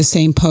I do the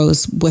same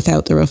pose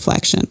without the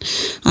reflection,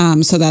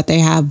 so that they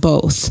have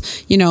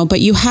both,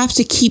 but you have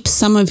to keep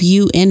some of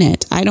you in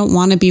it. I don't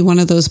want to be one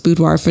of those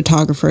boudoir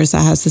photographers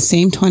that has the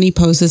same 20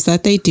 poses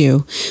that they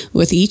do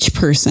with each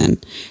person.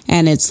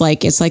 And it's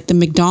like the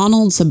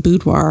McDonald's of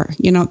boudoir.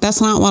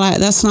 That's not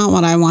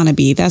what I want to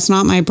be. That's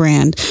not my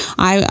brand.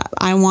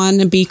 I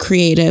want to be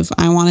creative.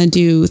 I want to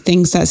do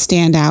things that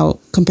stand out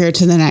compared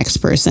to the next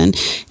person.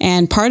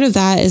 And part of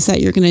that is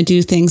that you're going to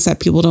do things that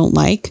people don't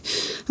like.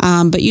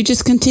 But you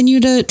just continue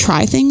to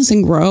try things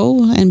and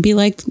grow and be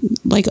like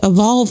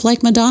evolve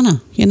like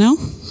Madonna,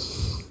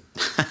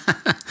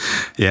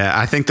 Yeah,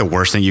 I think the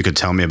worst thing you could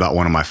tell me about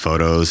one of my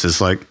photos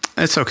is like,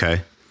 it's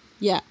okay.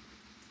 Yeah.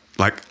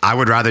 Like,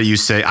 I'd rather you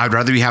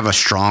have a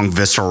strong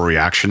visceral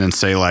reaction and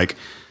say like,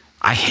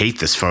 I hate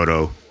this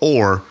photo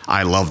or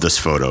I love this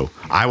photo.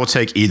 I will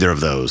take either of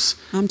those.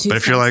 I'm too But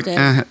if you're like,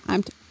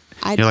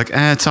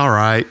 it's all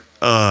right.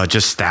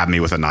 Just stab me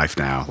with a knife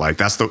now. Like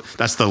that's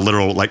the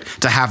literal, like,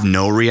 to have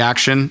no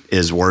reaction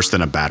is worse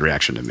than a bad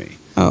reaction to me.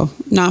 Oh,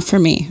 not for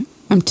me.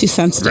 I'm too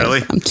sensitive.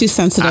 Really? I'm too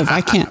sensitive.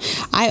 I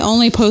can't. I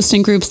only post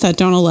in groups that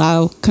don't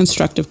allow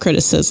constructive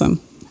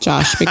criticism,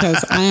 Josh,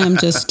 because I am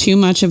just too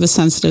much of a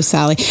sensitive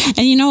Sally.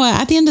 And you know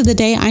what? At the end of the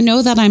day, I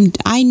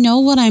know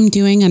what I'm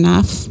doing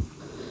enough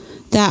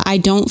that I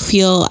don't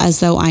feel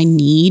as though I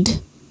need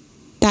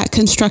that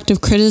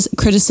constructive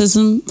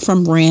criticism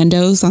from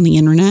randos on the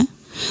internet.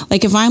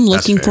 Like if I'm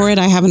looking for it,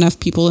 I have enough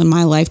people in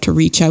my life to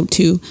reach out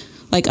to,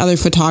 like other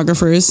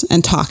photographers,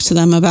 and talk to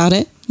them about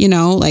it,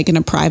 like in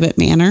a private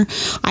manner.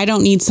 I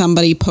don't need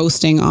somebody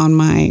posting on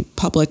my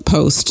public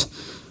post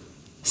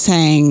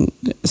saying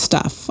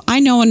stuff. I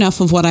know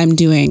enough of what I'm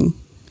doing.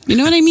 You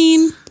know what I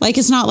mean? Like,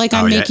 it's not like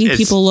I'm making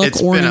people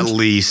look orange.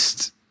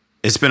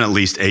 It's been at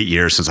least 8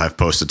 years since I've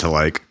posted to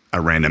like a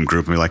random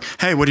group and be like,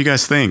 hey, what do you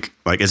guys think?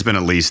 Like, it's been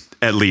at least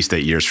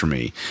 8 years for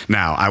me.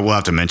 Now, I will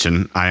have to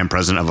mention I am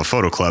president of a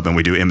photo club and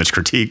we do image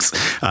critiques.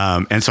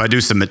 And so I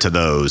do submit to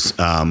those.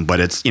 But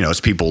it's,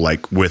 it's people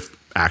like with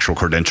actual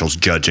credentials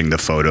judging the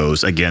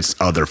photos against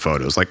other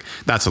photos. Like,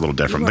 that's a little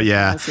different. But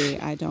yeah.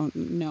 I don't,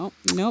 nope.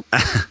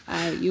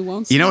 You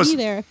won't see me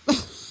there.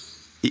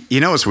 You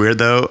know what's weird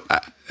though?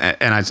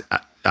 And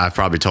I've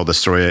probably told this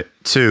story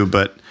too,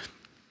 but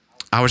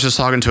I was just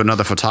talking to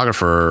another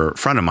photographer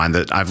friend of mine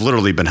that I've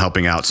literally been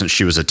helping out since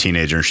she was a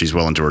teenager, and she's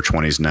well into her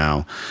 20s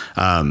now.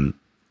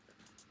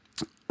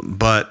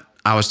 But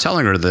I was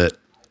telling her that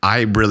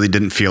I really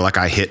didn't feel like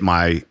I hit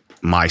my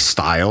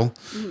style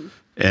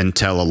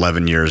until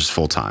 11 years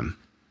full time.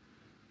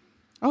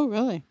 Oh,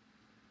 really?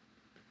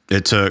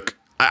 It took,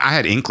 I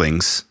had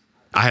inklings,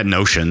 I had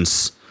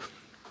notions,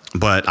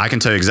 but I can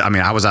tell you,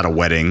 I was at a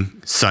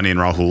wedding, Sunny and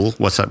Rahul.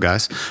 What's up,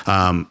 guys?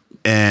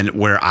 And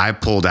where I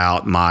pulled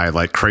out my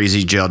like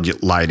crazy gel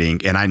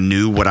lighting, and I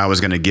knew what I was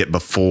going to get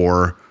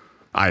before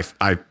I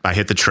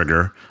hit the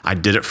trigger. I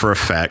did it for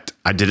effect.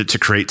 I did it to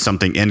create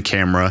something in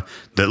camera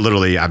that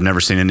literally I've never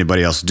seen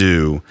anybody else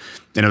do.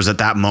 And it was at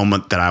that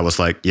moment that I was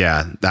like,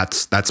 yeah,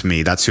 that's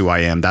me. That's who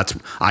I am.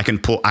 I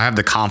have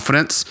the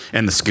confidence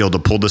and the skill to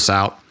pull this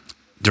out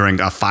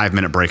during a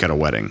 5-minute break at a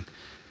wedding.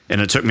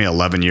 And it took me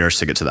 11 years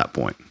to get to that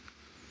point.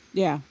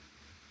 Yeah.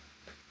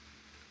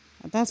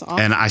 That's awesome.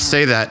 And I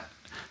say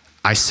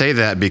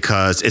that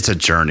because it's a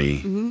journey.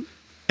 Mm-hmm.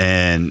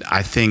 And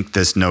I think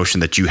this notion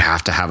that you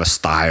have to have a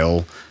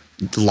style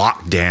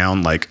locked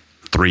down like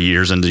 3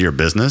 years into your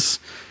business,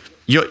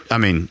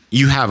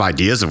 you have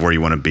ideas of where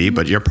you want to be,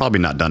 but you're probably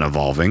not done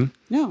evolving.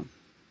 No,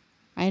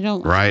 I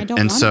don't. Right. I don't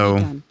want to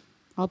be done.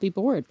 I'll be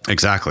bored.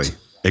 Exactly.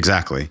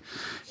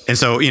 And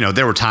so,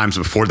 there were times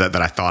before that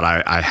I thought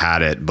I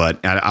had it,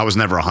 but I was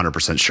never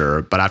 100%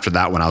 sure. But after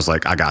that one, I was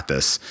like, I got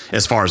this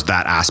as far as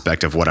that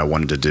aspect of what I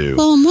wanted to do.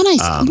 Well, and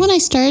when I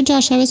started,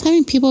 Josh, I was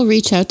having people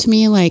reach out to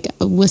me like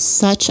with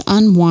such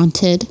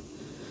unwanted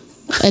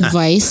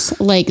advice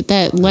like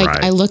that. Like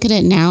right. I look at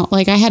it now,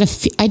 like I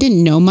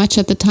didn't know much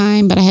at the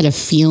time, but I had a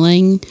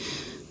feeling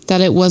that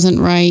it wasn't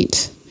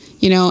right,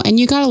 and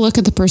you got to look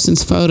at the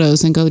person's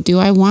photos and go, do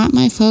I want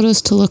my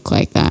photos to look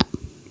like that?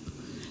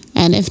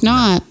 And if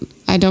not,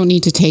 I don't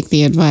need to take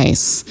the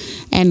advice.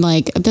 And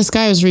like this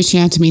guy was reaching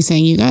out to me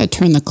saying, you got to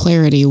turn the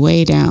clarity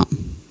way down.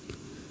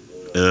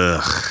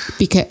 Ugh.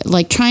 Because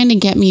like trying to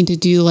get me to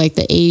do like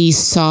the 80s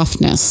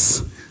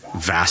softness.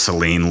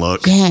 Vaseline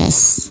look.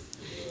 Yes.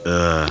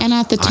 Ugh. And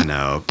at the time,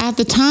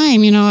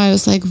 I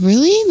was like,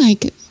 really?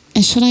 Like,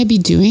 should I be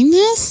doing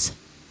this?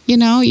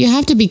 You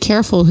have to be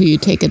careful who you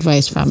take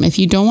advice from. If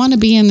you don't want to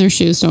be in their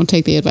shoes, don't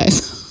take the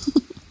advice.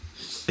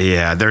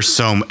 Yeah, there's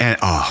and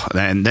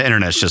the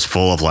internet's just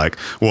full of like,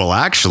 well,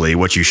 actually,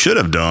 what you should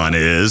have done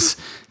is,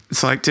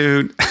 it's like,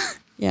 dude.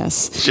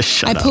 Yes. Just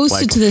shut up. I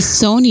posted to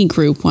this Sony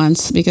group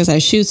once because I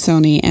shoot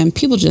Sony, and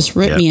people just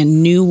ripped me a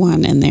new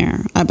one in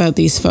there about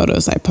these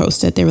photos I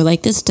posted. They were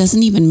like, this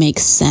doesn't even make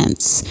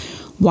sense.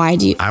 Why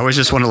do you? I always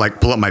just want to like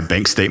pull up my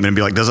bank statement and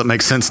be like, does it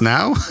make sense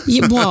now?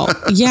 Yeah, well,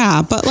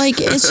 yeah, but like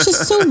it's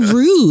just so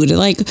rude.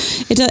 Like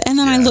and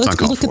then I look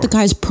at the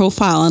guy's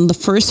profile, and the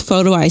first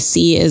photo I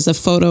see is a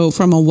photo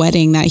from a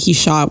wedding that he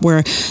shot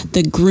where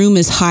the groom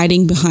is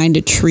hiding behind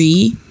a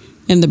tree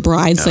and the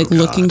bride's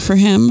looking for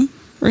him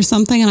or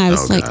something. And I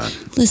was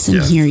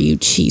listen here, you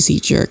cheesy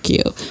jerk,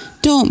 you.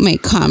 Don't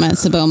make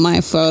comments about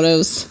my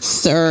photos,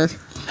 sir.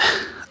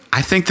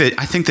 I think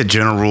the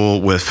general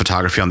rule with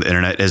photography on the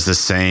internet is the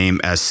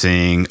same as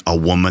seeing a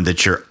woman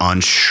that you're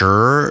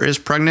unsure is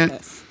pregnant.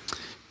 Yes.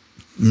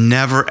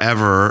 Never,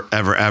 ever,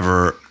 ever,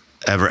 ever,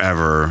 ever,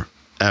 ever,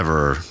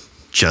 ever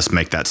just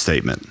make that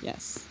statement.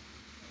 Yes.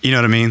 You know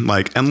what I mean?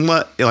 Like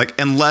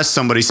unless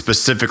somebody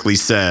specifically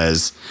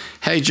says,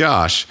 "Hey,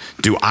 Josh,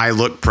 do I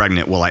look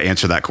pregnant?" Will I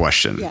answer that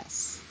question?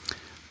 Yes.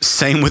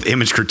 Same with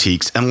image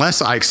critiques.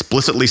 Unless I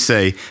explicitly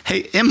say,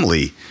 "Hey,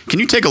 Emily, can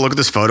you take a look at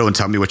this photo and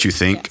tell me what you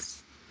think?" Yes.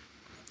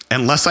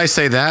 Unless I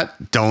say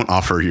that, don't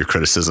offer your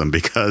criticism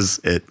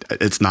because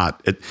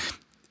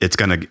it's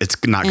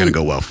not gonna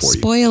go well for you.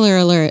 Spoiler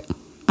alert,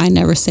 I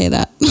never say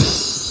that.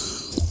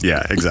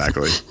 Yeah,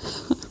 exactly.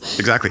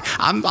 Exactly.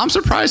 I'm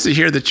surprised to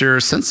hear that you're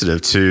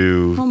sensitive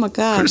to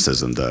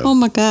criticism, though. Oh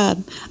my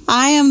God.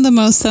 I am the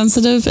most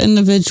sensitive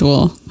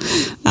individual,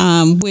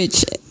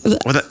 which...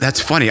 Well, that's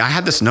funny. I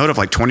had this note of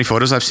like 20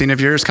 photos I've seen of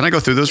yours. Can I go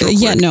through those real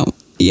quick? Yeah,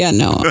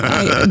 no.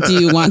 Do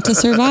you want to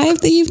survive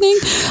the evening?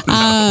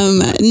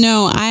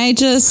 No, I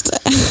just...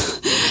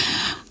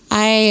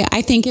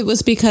 I think it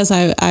was because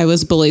I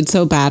was bullied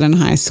so bad in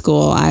high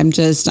school. I'm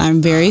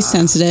very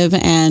sensitive,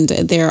 and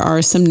there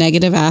are some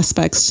negative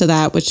aspects to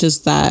that, which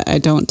is that I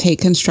don't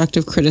take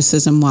constructive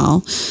criticism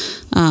well.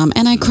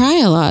 And I cry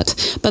a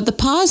lot. But the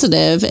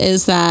positive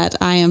is that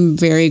I am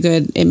very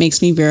good. It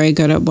makes me very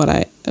good at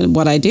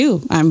what I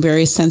do. I'm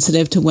very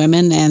sensitive to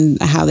women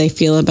and how they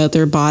feel about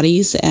their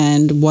bodies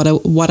and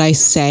what I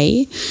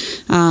say.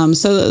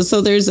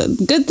 So there's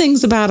good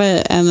things about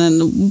it,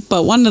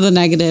 but one of the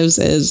negatives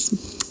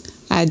is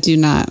I do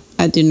not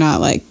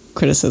like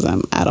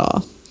criticism at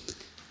all.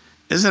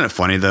 Isn't it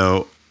funny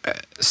though?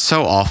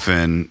 So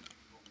often,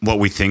 what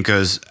we think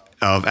of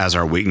as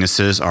our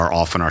weaknesses are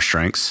often our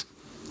strengths.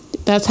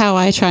 That's how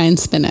I try and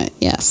spin it.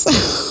 Yes.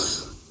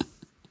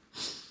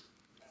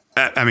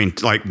 I mean,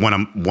 like one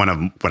of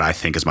what I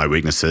think is my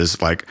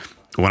weaknesses. Like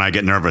when I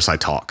get nervous, I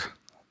talk,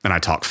 and I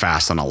talk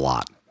fast and a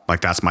lot. Like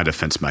that's my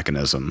defense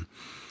mechanism.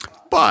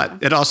 But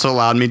it also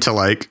allowed me to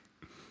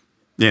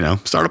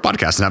start a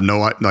podcast and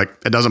have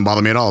it doesn't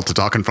bother me at all to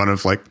talk in front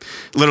of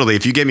literally,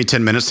 if you gave me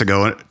 10 minutes to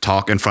go and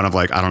talk in front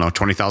of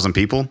 20,000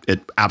 people, it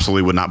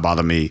absolutely would not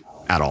bother me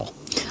at all.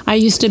 I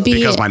used to be,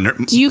 because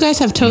do you guys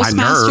have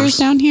Toastmasters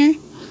down here?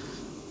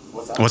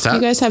 What's that?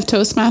 You guys have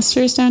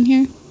Toastmasters down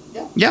here?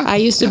 Yeah. I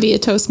used to be a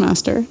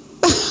Toastmaster.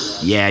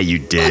 Yeah, you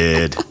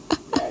did.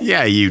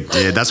 Yeah, you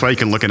did. That's why you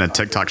can look in a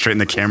TikTok straight in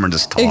the camera and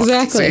just talk.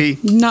 Exactly.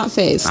 See? Not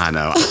phased. I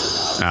know.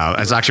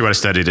 It's actually what I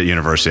studied at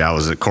university. I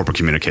was a corporate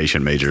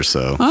communication major.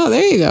 So. Oh,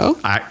 there you go.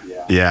 I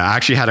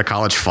actually had a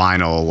college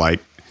final that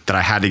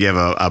I had to give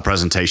a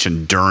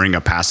presentation during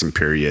a passing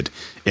period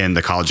in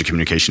the College of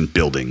Communication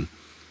building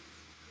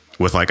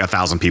with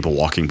 1,000 people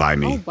walking by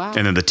me. Oh, wow.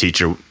 And then the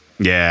teacher.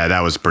 Yeah, that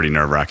was pretty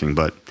nerve-wracking,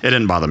 but it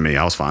didn't bother me.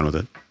 I was fine with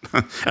it.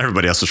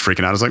 Everybody else was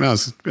freaking out. I was like, no,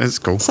 it's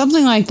cool.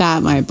 Something like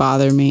that might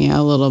bother me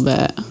a little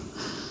bit.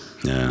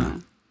 Yeah.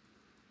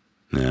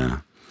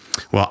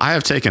 Well, I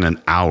have taken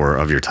an hour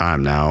of your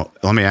time now.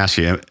 Let me ask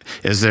you,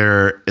 is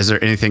there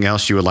anything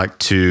else you would like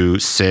to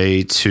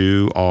say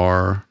to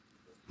our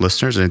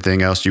listeners?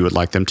 Anything else you would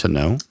like them to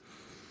know?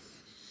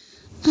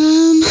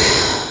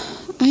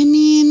 I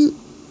mean,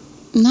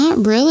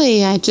 not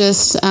really. I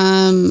just,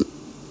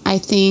 I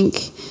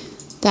think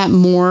that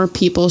more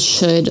people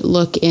should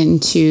look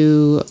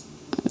into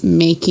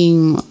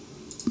making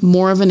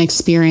more of an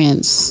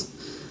experience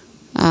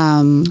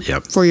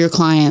for your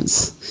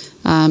clients.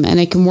 And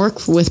it can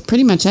work with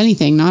pretty much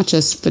anything, not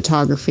just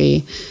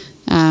photography.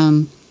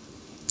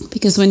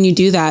 Because when you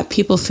do that,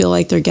 people feel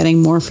like they're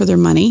getting more for their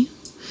money.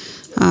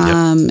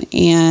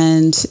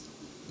 And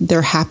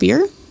they're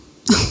happier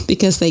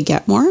because they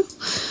get more.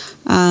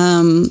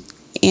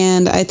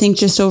 And I think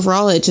just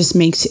overall,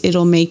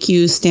 it'll make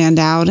you stand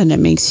out, and it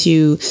makes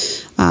you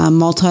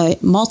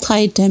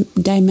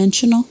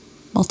multi-dimensional.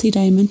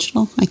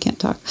 I can't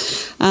talk.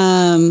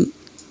 And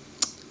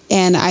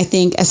I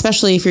think,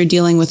 especially if you're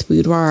dealing with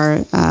boudoir,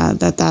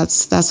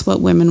 that's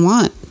what women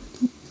want.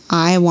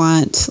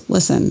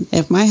 Listen,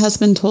 if my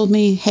husband told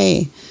me,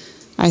 hey,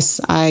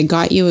 I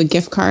got you a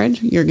gift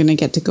card, you're going to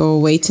get to go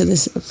away to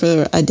this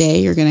for a day,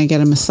 you're going to get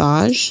a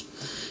massage,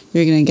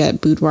 you're going to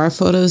get boudoir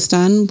photos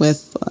done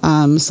with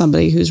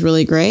somebody who's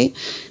really great,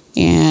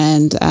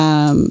 and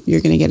you're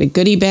going to get a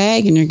goodie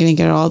bag, and you're going to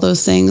get all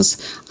those things,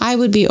 I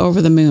would be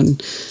over the moon.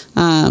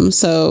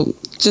 So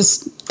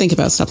just think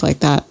about stuff like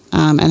that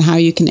and how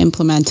you can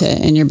implement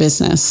it in your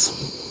business.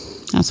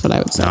 That's what I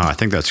would say. No, I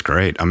think that's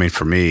great. I mean,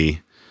 for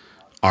me,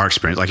 our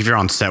experience, if you're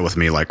on set with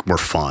me, we're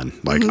fun.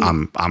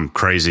 I'm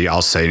crazy.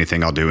 I'll say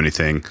anything. I'll do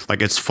anything.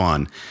 It's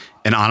fun.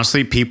 And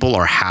honestly, people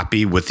are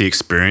happy with the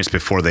experience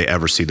before they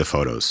ever see the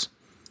photos.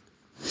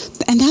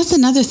 And that's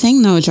another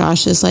thing, though,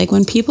 Josh, is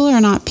when people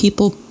are not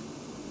people,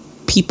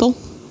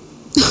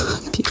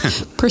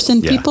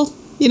 person, yeah. People.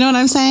 You know what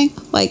I'm saying?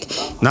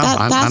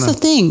 That's the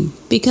thing,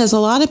 because a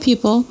lot of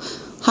people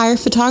hire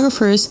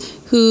photographers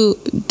who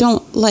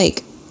don't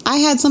I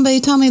had somebody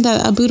tell me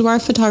that a boudoir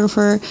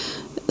photographer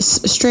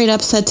straight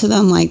up said to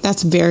them,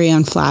 that's very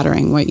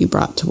unflattering what you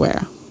brought to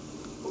wear.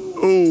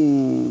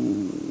 Ooh.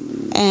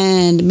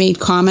 And made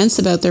comments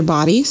about their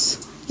bodies.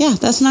 Yeah,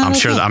 that's not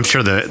okay. I'm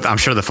sure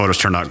the photos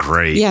turned out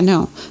great. Yeah,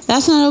 no,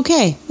 that's not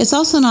okay. It's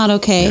also not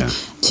okay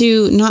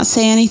to not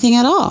say anything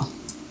at all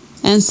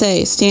and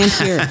say, stand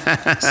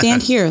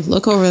here,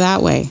 look over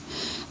that way.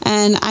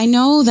 And I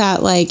know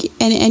that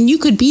and you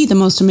could be the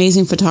most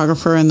amazing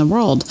photographer in the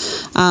world,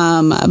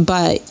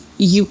 but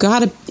you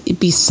got to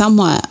be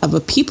somewhat of a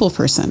people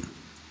person.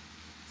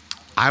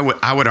 I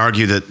would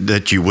argue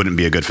that you wouldn't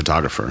be a good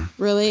photographer.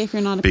 Really, if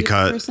you're not a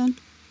people person?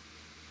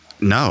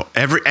 No,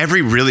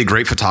 every really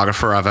great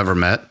photographer I've ever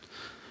met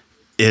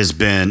has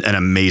been an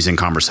amazing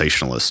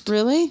conversationalist.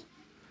 Really?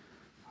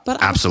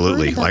 But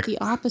Absolutely. I've heard about the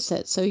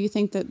opposite. So you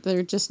think that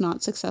they're just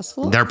not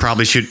successful? They're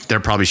probably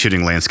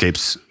shooting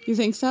landscapes. You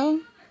think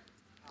so?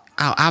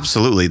 Oh,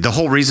 absolutely. The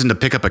whole reason to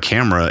pick up a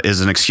camera is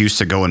an excuse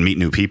to go and meet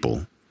new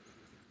people.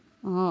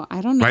 Oh,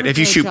 I don't know. Right? If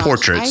you shoot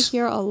portraits. I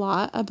hear a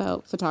lot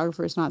about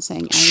photographers not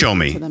saying anything Show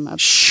me. to them.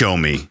 Show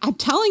me. I'm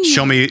telling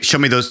you. Show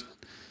me those.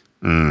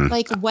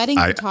 Like wedding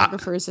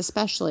photographers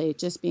especially,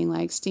 just being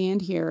like,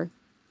 stand here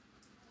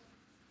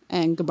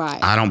and goodbye.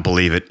 I don't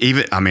believe it.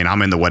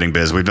 I'm in the wedding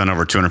biz. We've done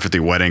over 250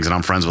 weddings, and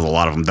I'm friends with a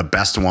lot of them. The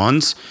best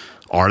ones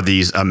are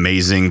these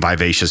amazing,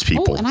 vivacious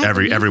people. And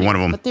every one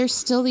of them. But there's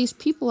still these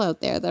people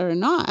out there that are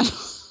not.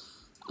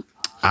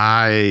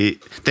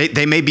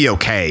 They may be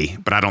okay,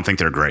 but I don't think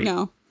they're great.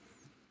 No.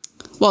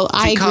 Well,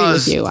 I agree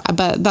with you,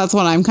 but that's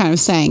what I'm kind of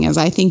saying is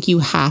I think you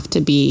have to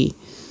be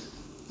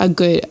a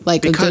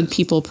good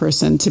people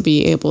person to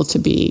be able to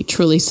be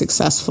truly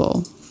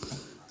successful.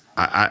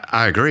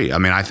 I agree. I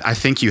mean, I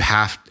think you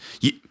have.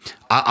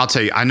 I'll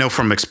tell you. I know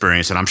from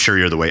experience, and I'm sure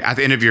you're the way. At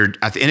the end of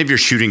your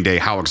shooting day,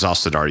 how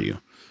exhausted are you?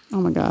 Oh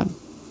my God,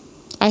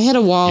 I hit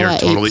a wall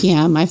at 8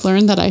 p.m. I've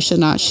learned that I should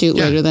not shoot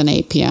later than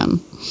 8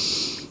 p.m.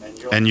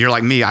 And you're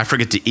like me. I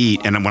forget to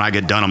eat, and when I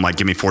get done, I'm like,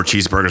 give me 4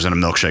 cheeseburgers and a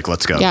milkshake.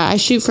 Let's go. Yeah, I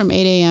shoot from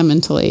 8 a.m.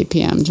 until 8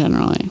 p.m.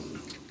 generally.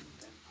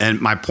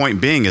 And my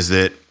point being is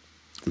that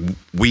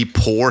we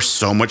pour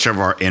so much of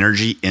our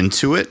energy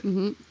into it.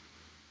 Mm-hmm.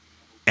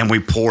 And we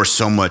pour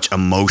so much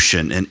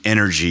emotion and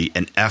energy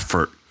and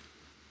effort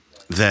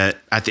that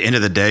at the end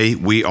of the day,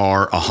 we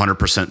are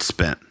 100%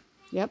 spent.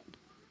 Yep.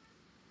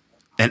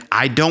 And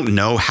I don't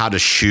know how to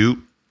shoot.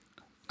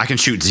 I can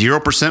shoot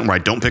 0% where I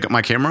don't pick up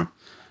my camera,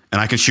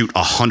 and I can shoot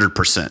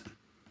 100%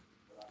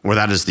 where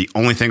that is the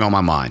only thing on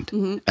my mind.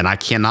 Mm-hmm. And I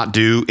cannot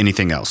do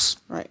anything else.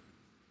 Right.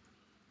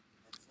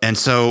 And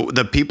so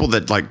the people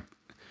that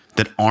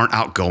aren't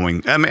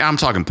outgoing. I mean, I'm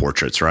talking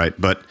portraits, right?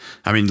 But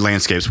I mean,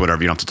 landscapes,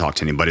 whatever. You don't have to talk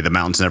to anybody. The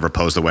mountains never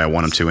pose the way I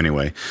want them to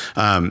anyway.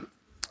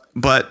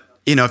 But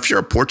if you're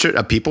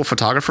a people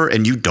photographer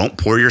and you don't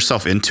pour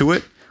yourself into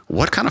it,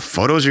 what kind of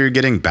photos are you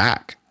getting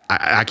back?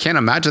 I can't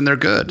imagine they're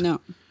good.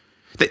 No.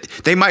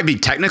 They might be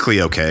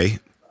technically okay,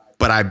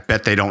 but I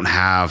bet they don't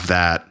have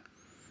that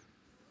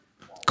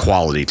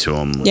quality to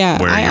them. Yeah,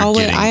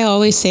 I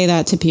always say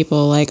that to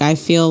people. Like, I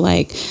feel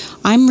like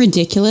I'm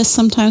ridiculous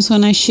sometimes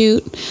when I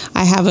shoot.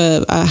 I have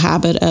a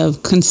habit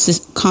of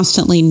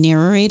constantly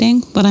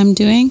narrating what I'm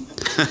doing,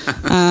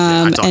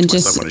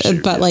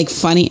 like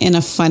funny in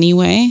a funny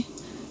way,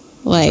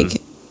 like.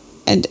 Mm-hmm.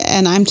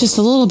 And I'm just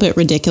a little bit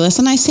ridiculous,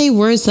 and I say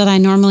words that I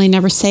normally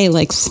never say,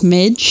 like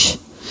smidge.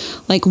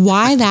 Like,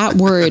 why that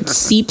word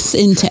seeps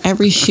into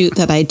every shoot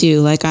that I do.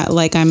 Like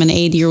I'm an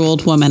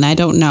 80-year-old woman. I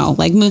don't know.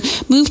 Like,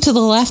 move to the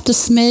left a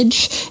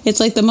smidge.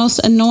 It's like the most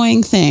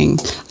annoying thing.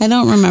 I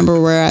don't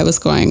remember where I was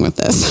going with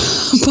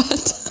this,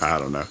 but I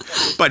don't know.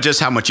 But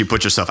just how much you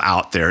put yourself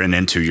out there and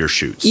into your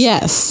shoots.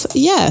 Yes.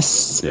 Yeah.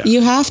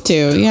 You have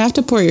to. You have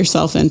to pour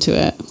yourself into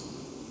it.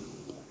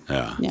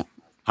 Yeah.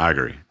 I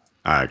agree.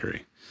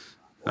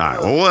 All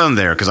right, well, we'll end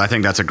there because I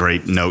think that's a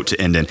great note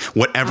to end in.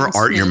 Whatever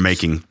art you're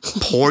making,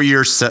 pour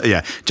yourself,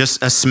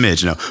 just a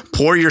smidge.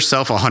 Pour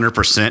yourself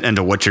 100%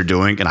 into what you're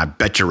doing, and I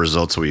bet your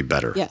results will be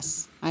better.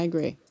 Yes, I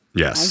agree.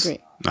 Yes. I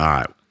agree. All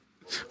right.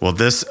 Well,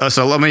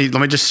 so let me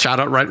just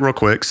shout out real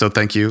quick. So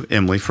thank you,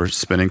 Emily, for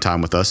spending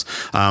time with us.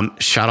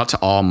 Shout out to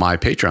all my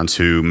Patreons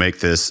who make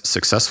this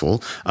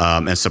successful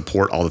and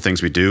support all the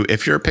things we do.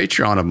 If you're a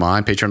Patreon of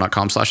mine,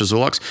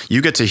 patreon.com/Azulux,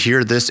 you get to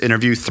hear this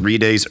interview 3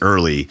 days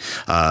early.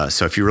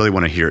 So if you really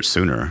want to hear it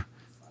sooner,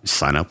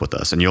 sign up with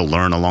us and you'll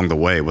learn along the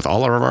way with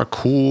all of our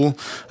cool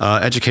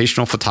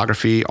educational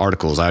photography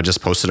articles. I just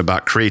posted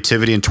about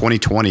creativity in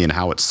 2020 and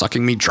how it's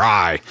sucking me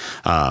dry.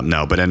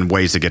 But in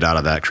ways to get out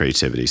of that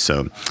creativity.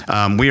 So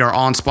we are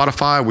on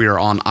Spotify. We are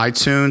on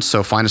iTunes.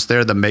 So find us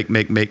there, the Make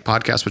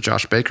podcast with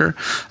Josh Baker.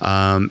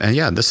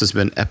 This has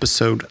been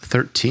episode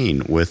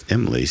 13 with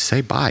Emily.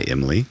 Say bye,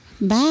 Emily.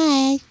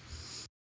 Bye.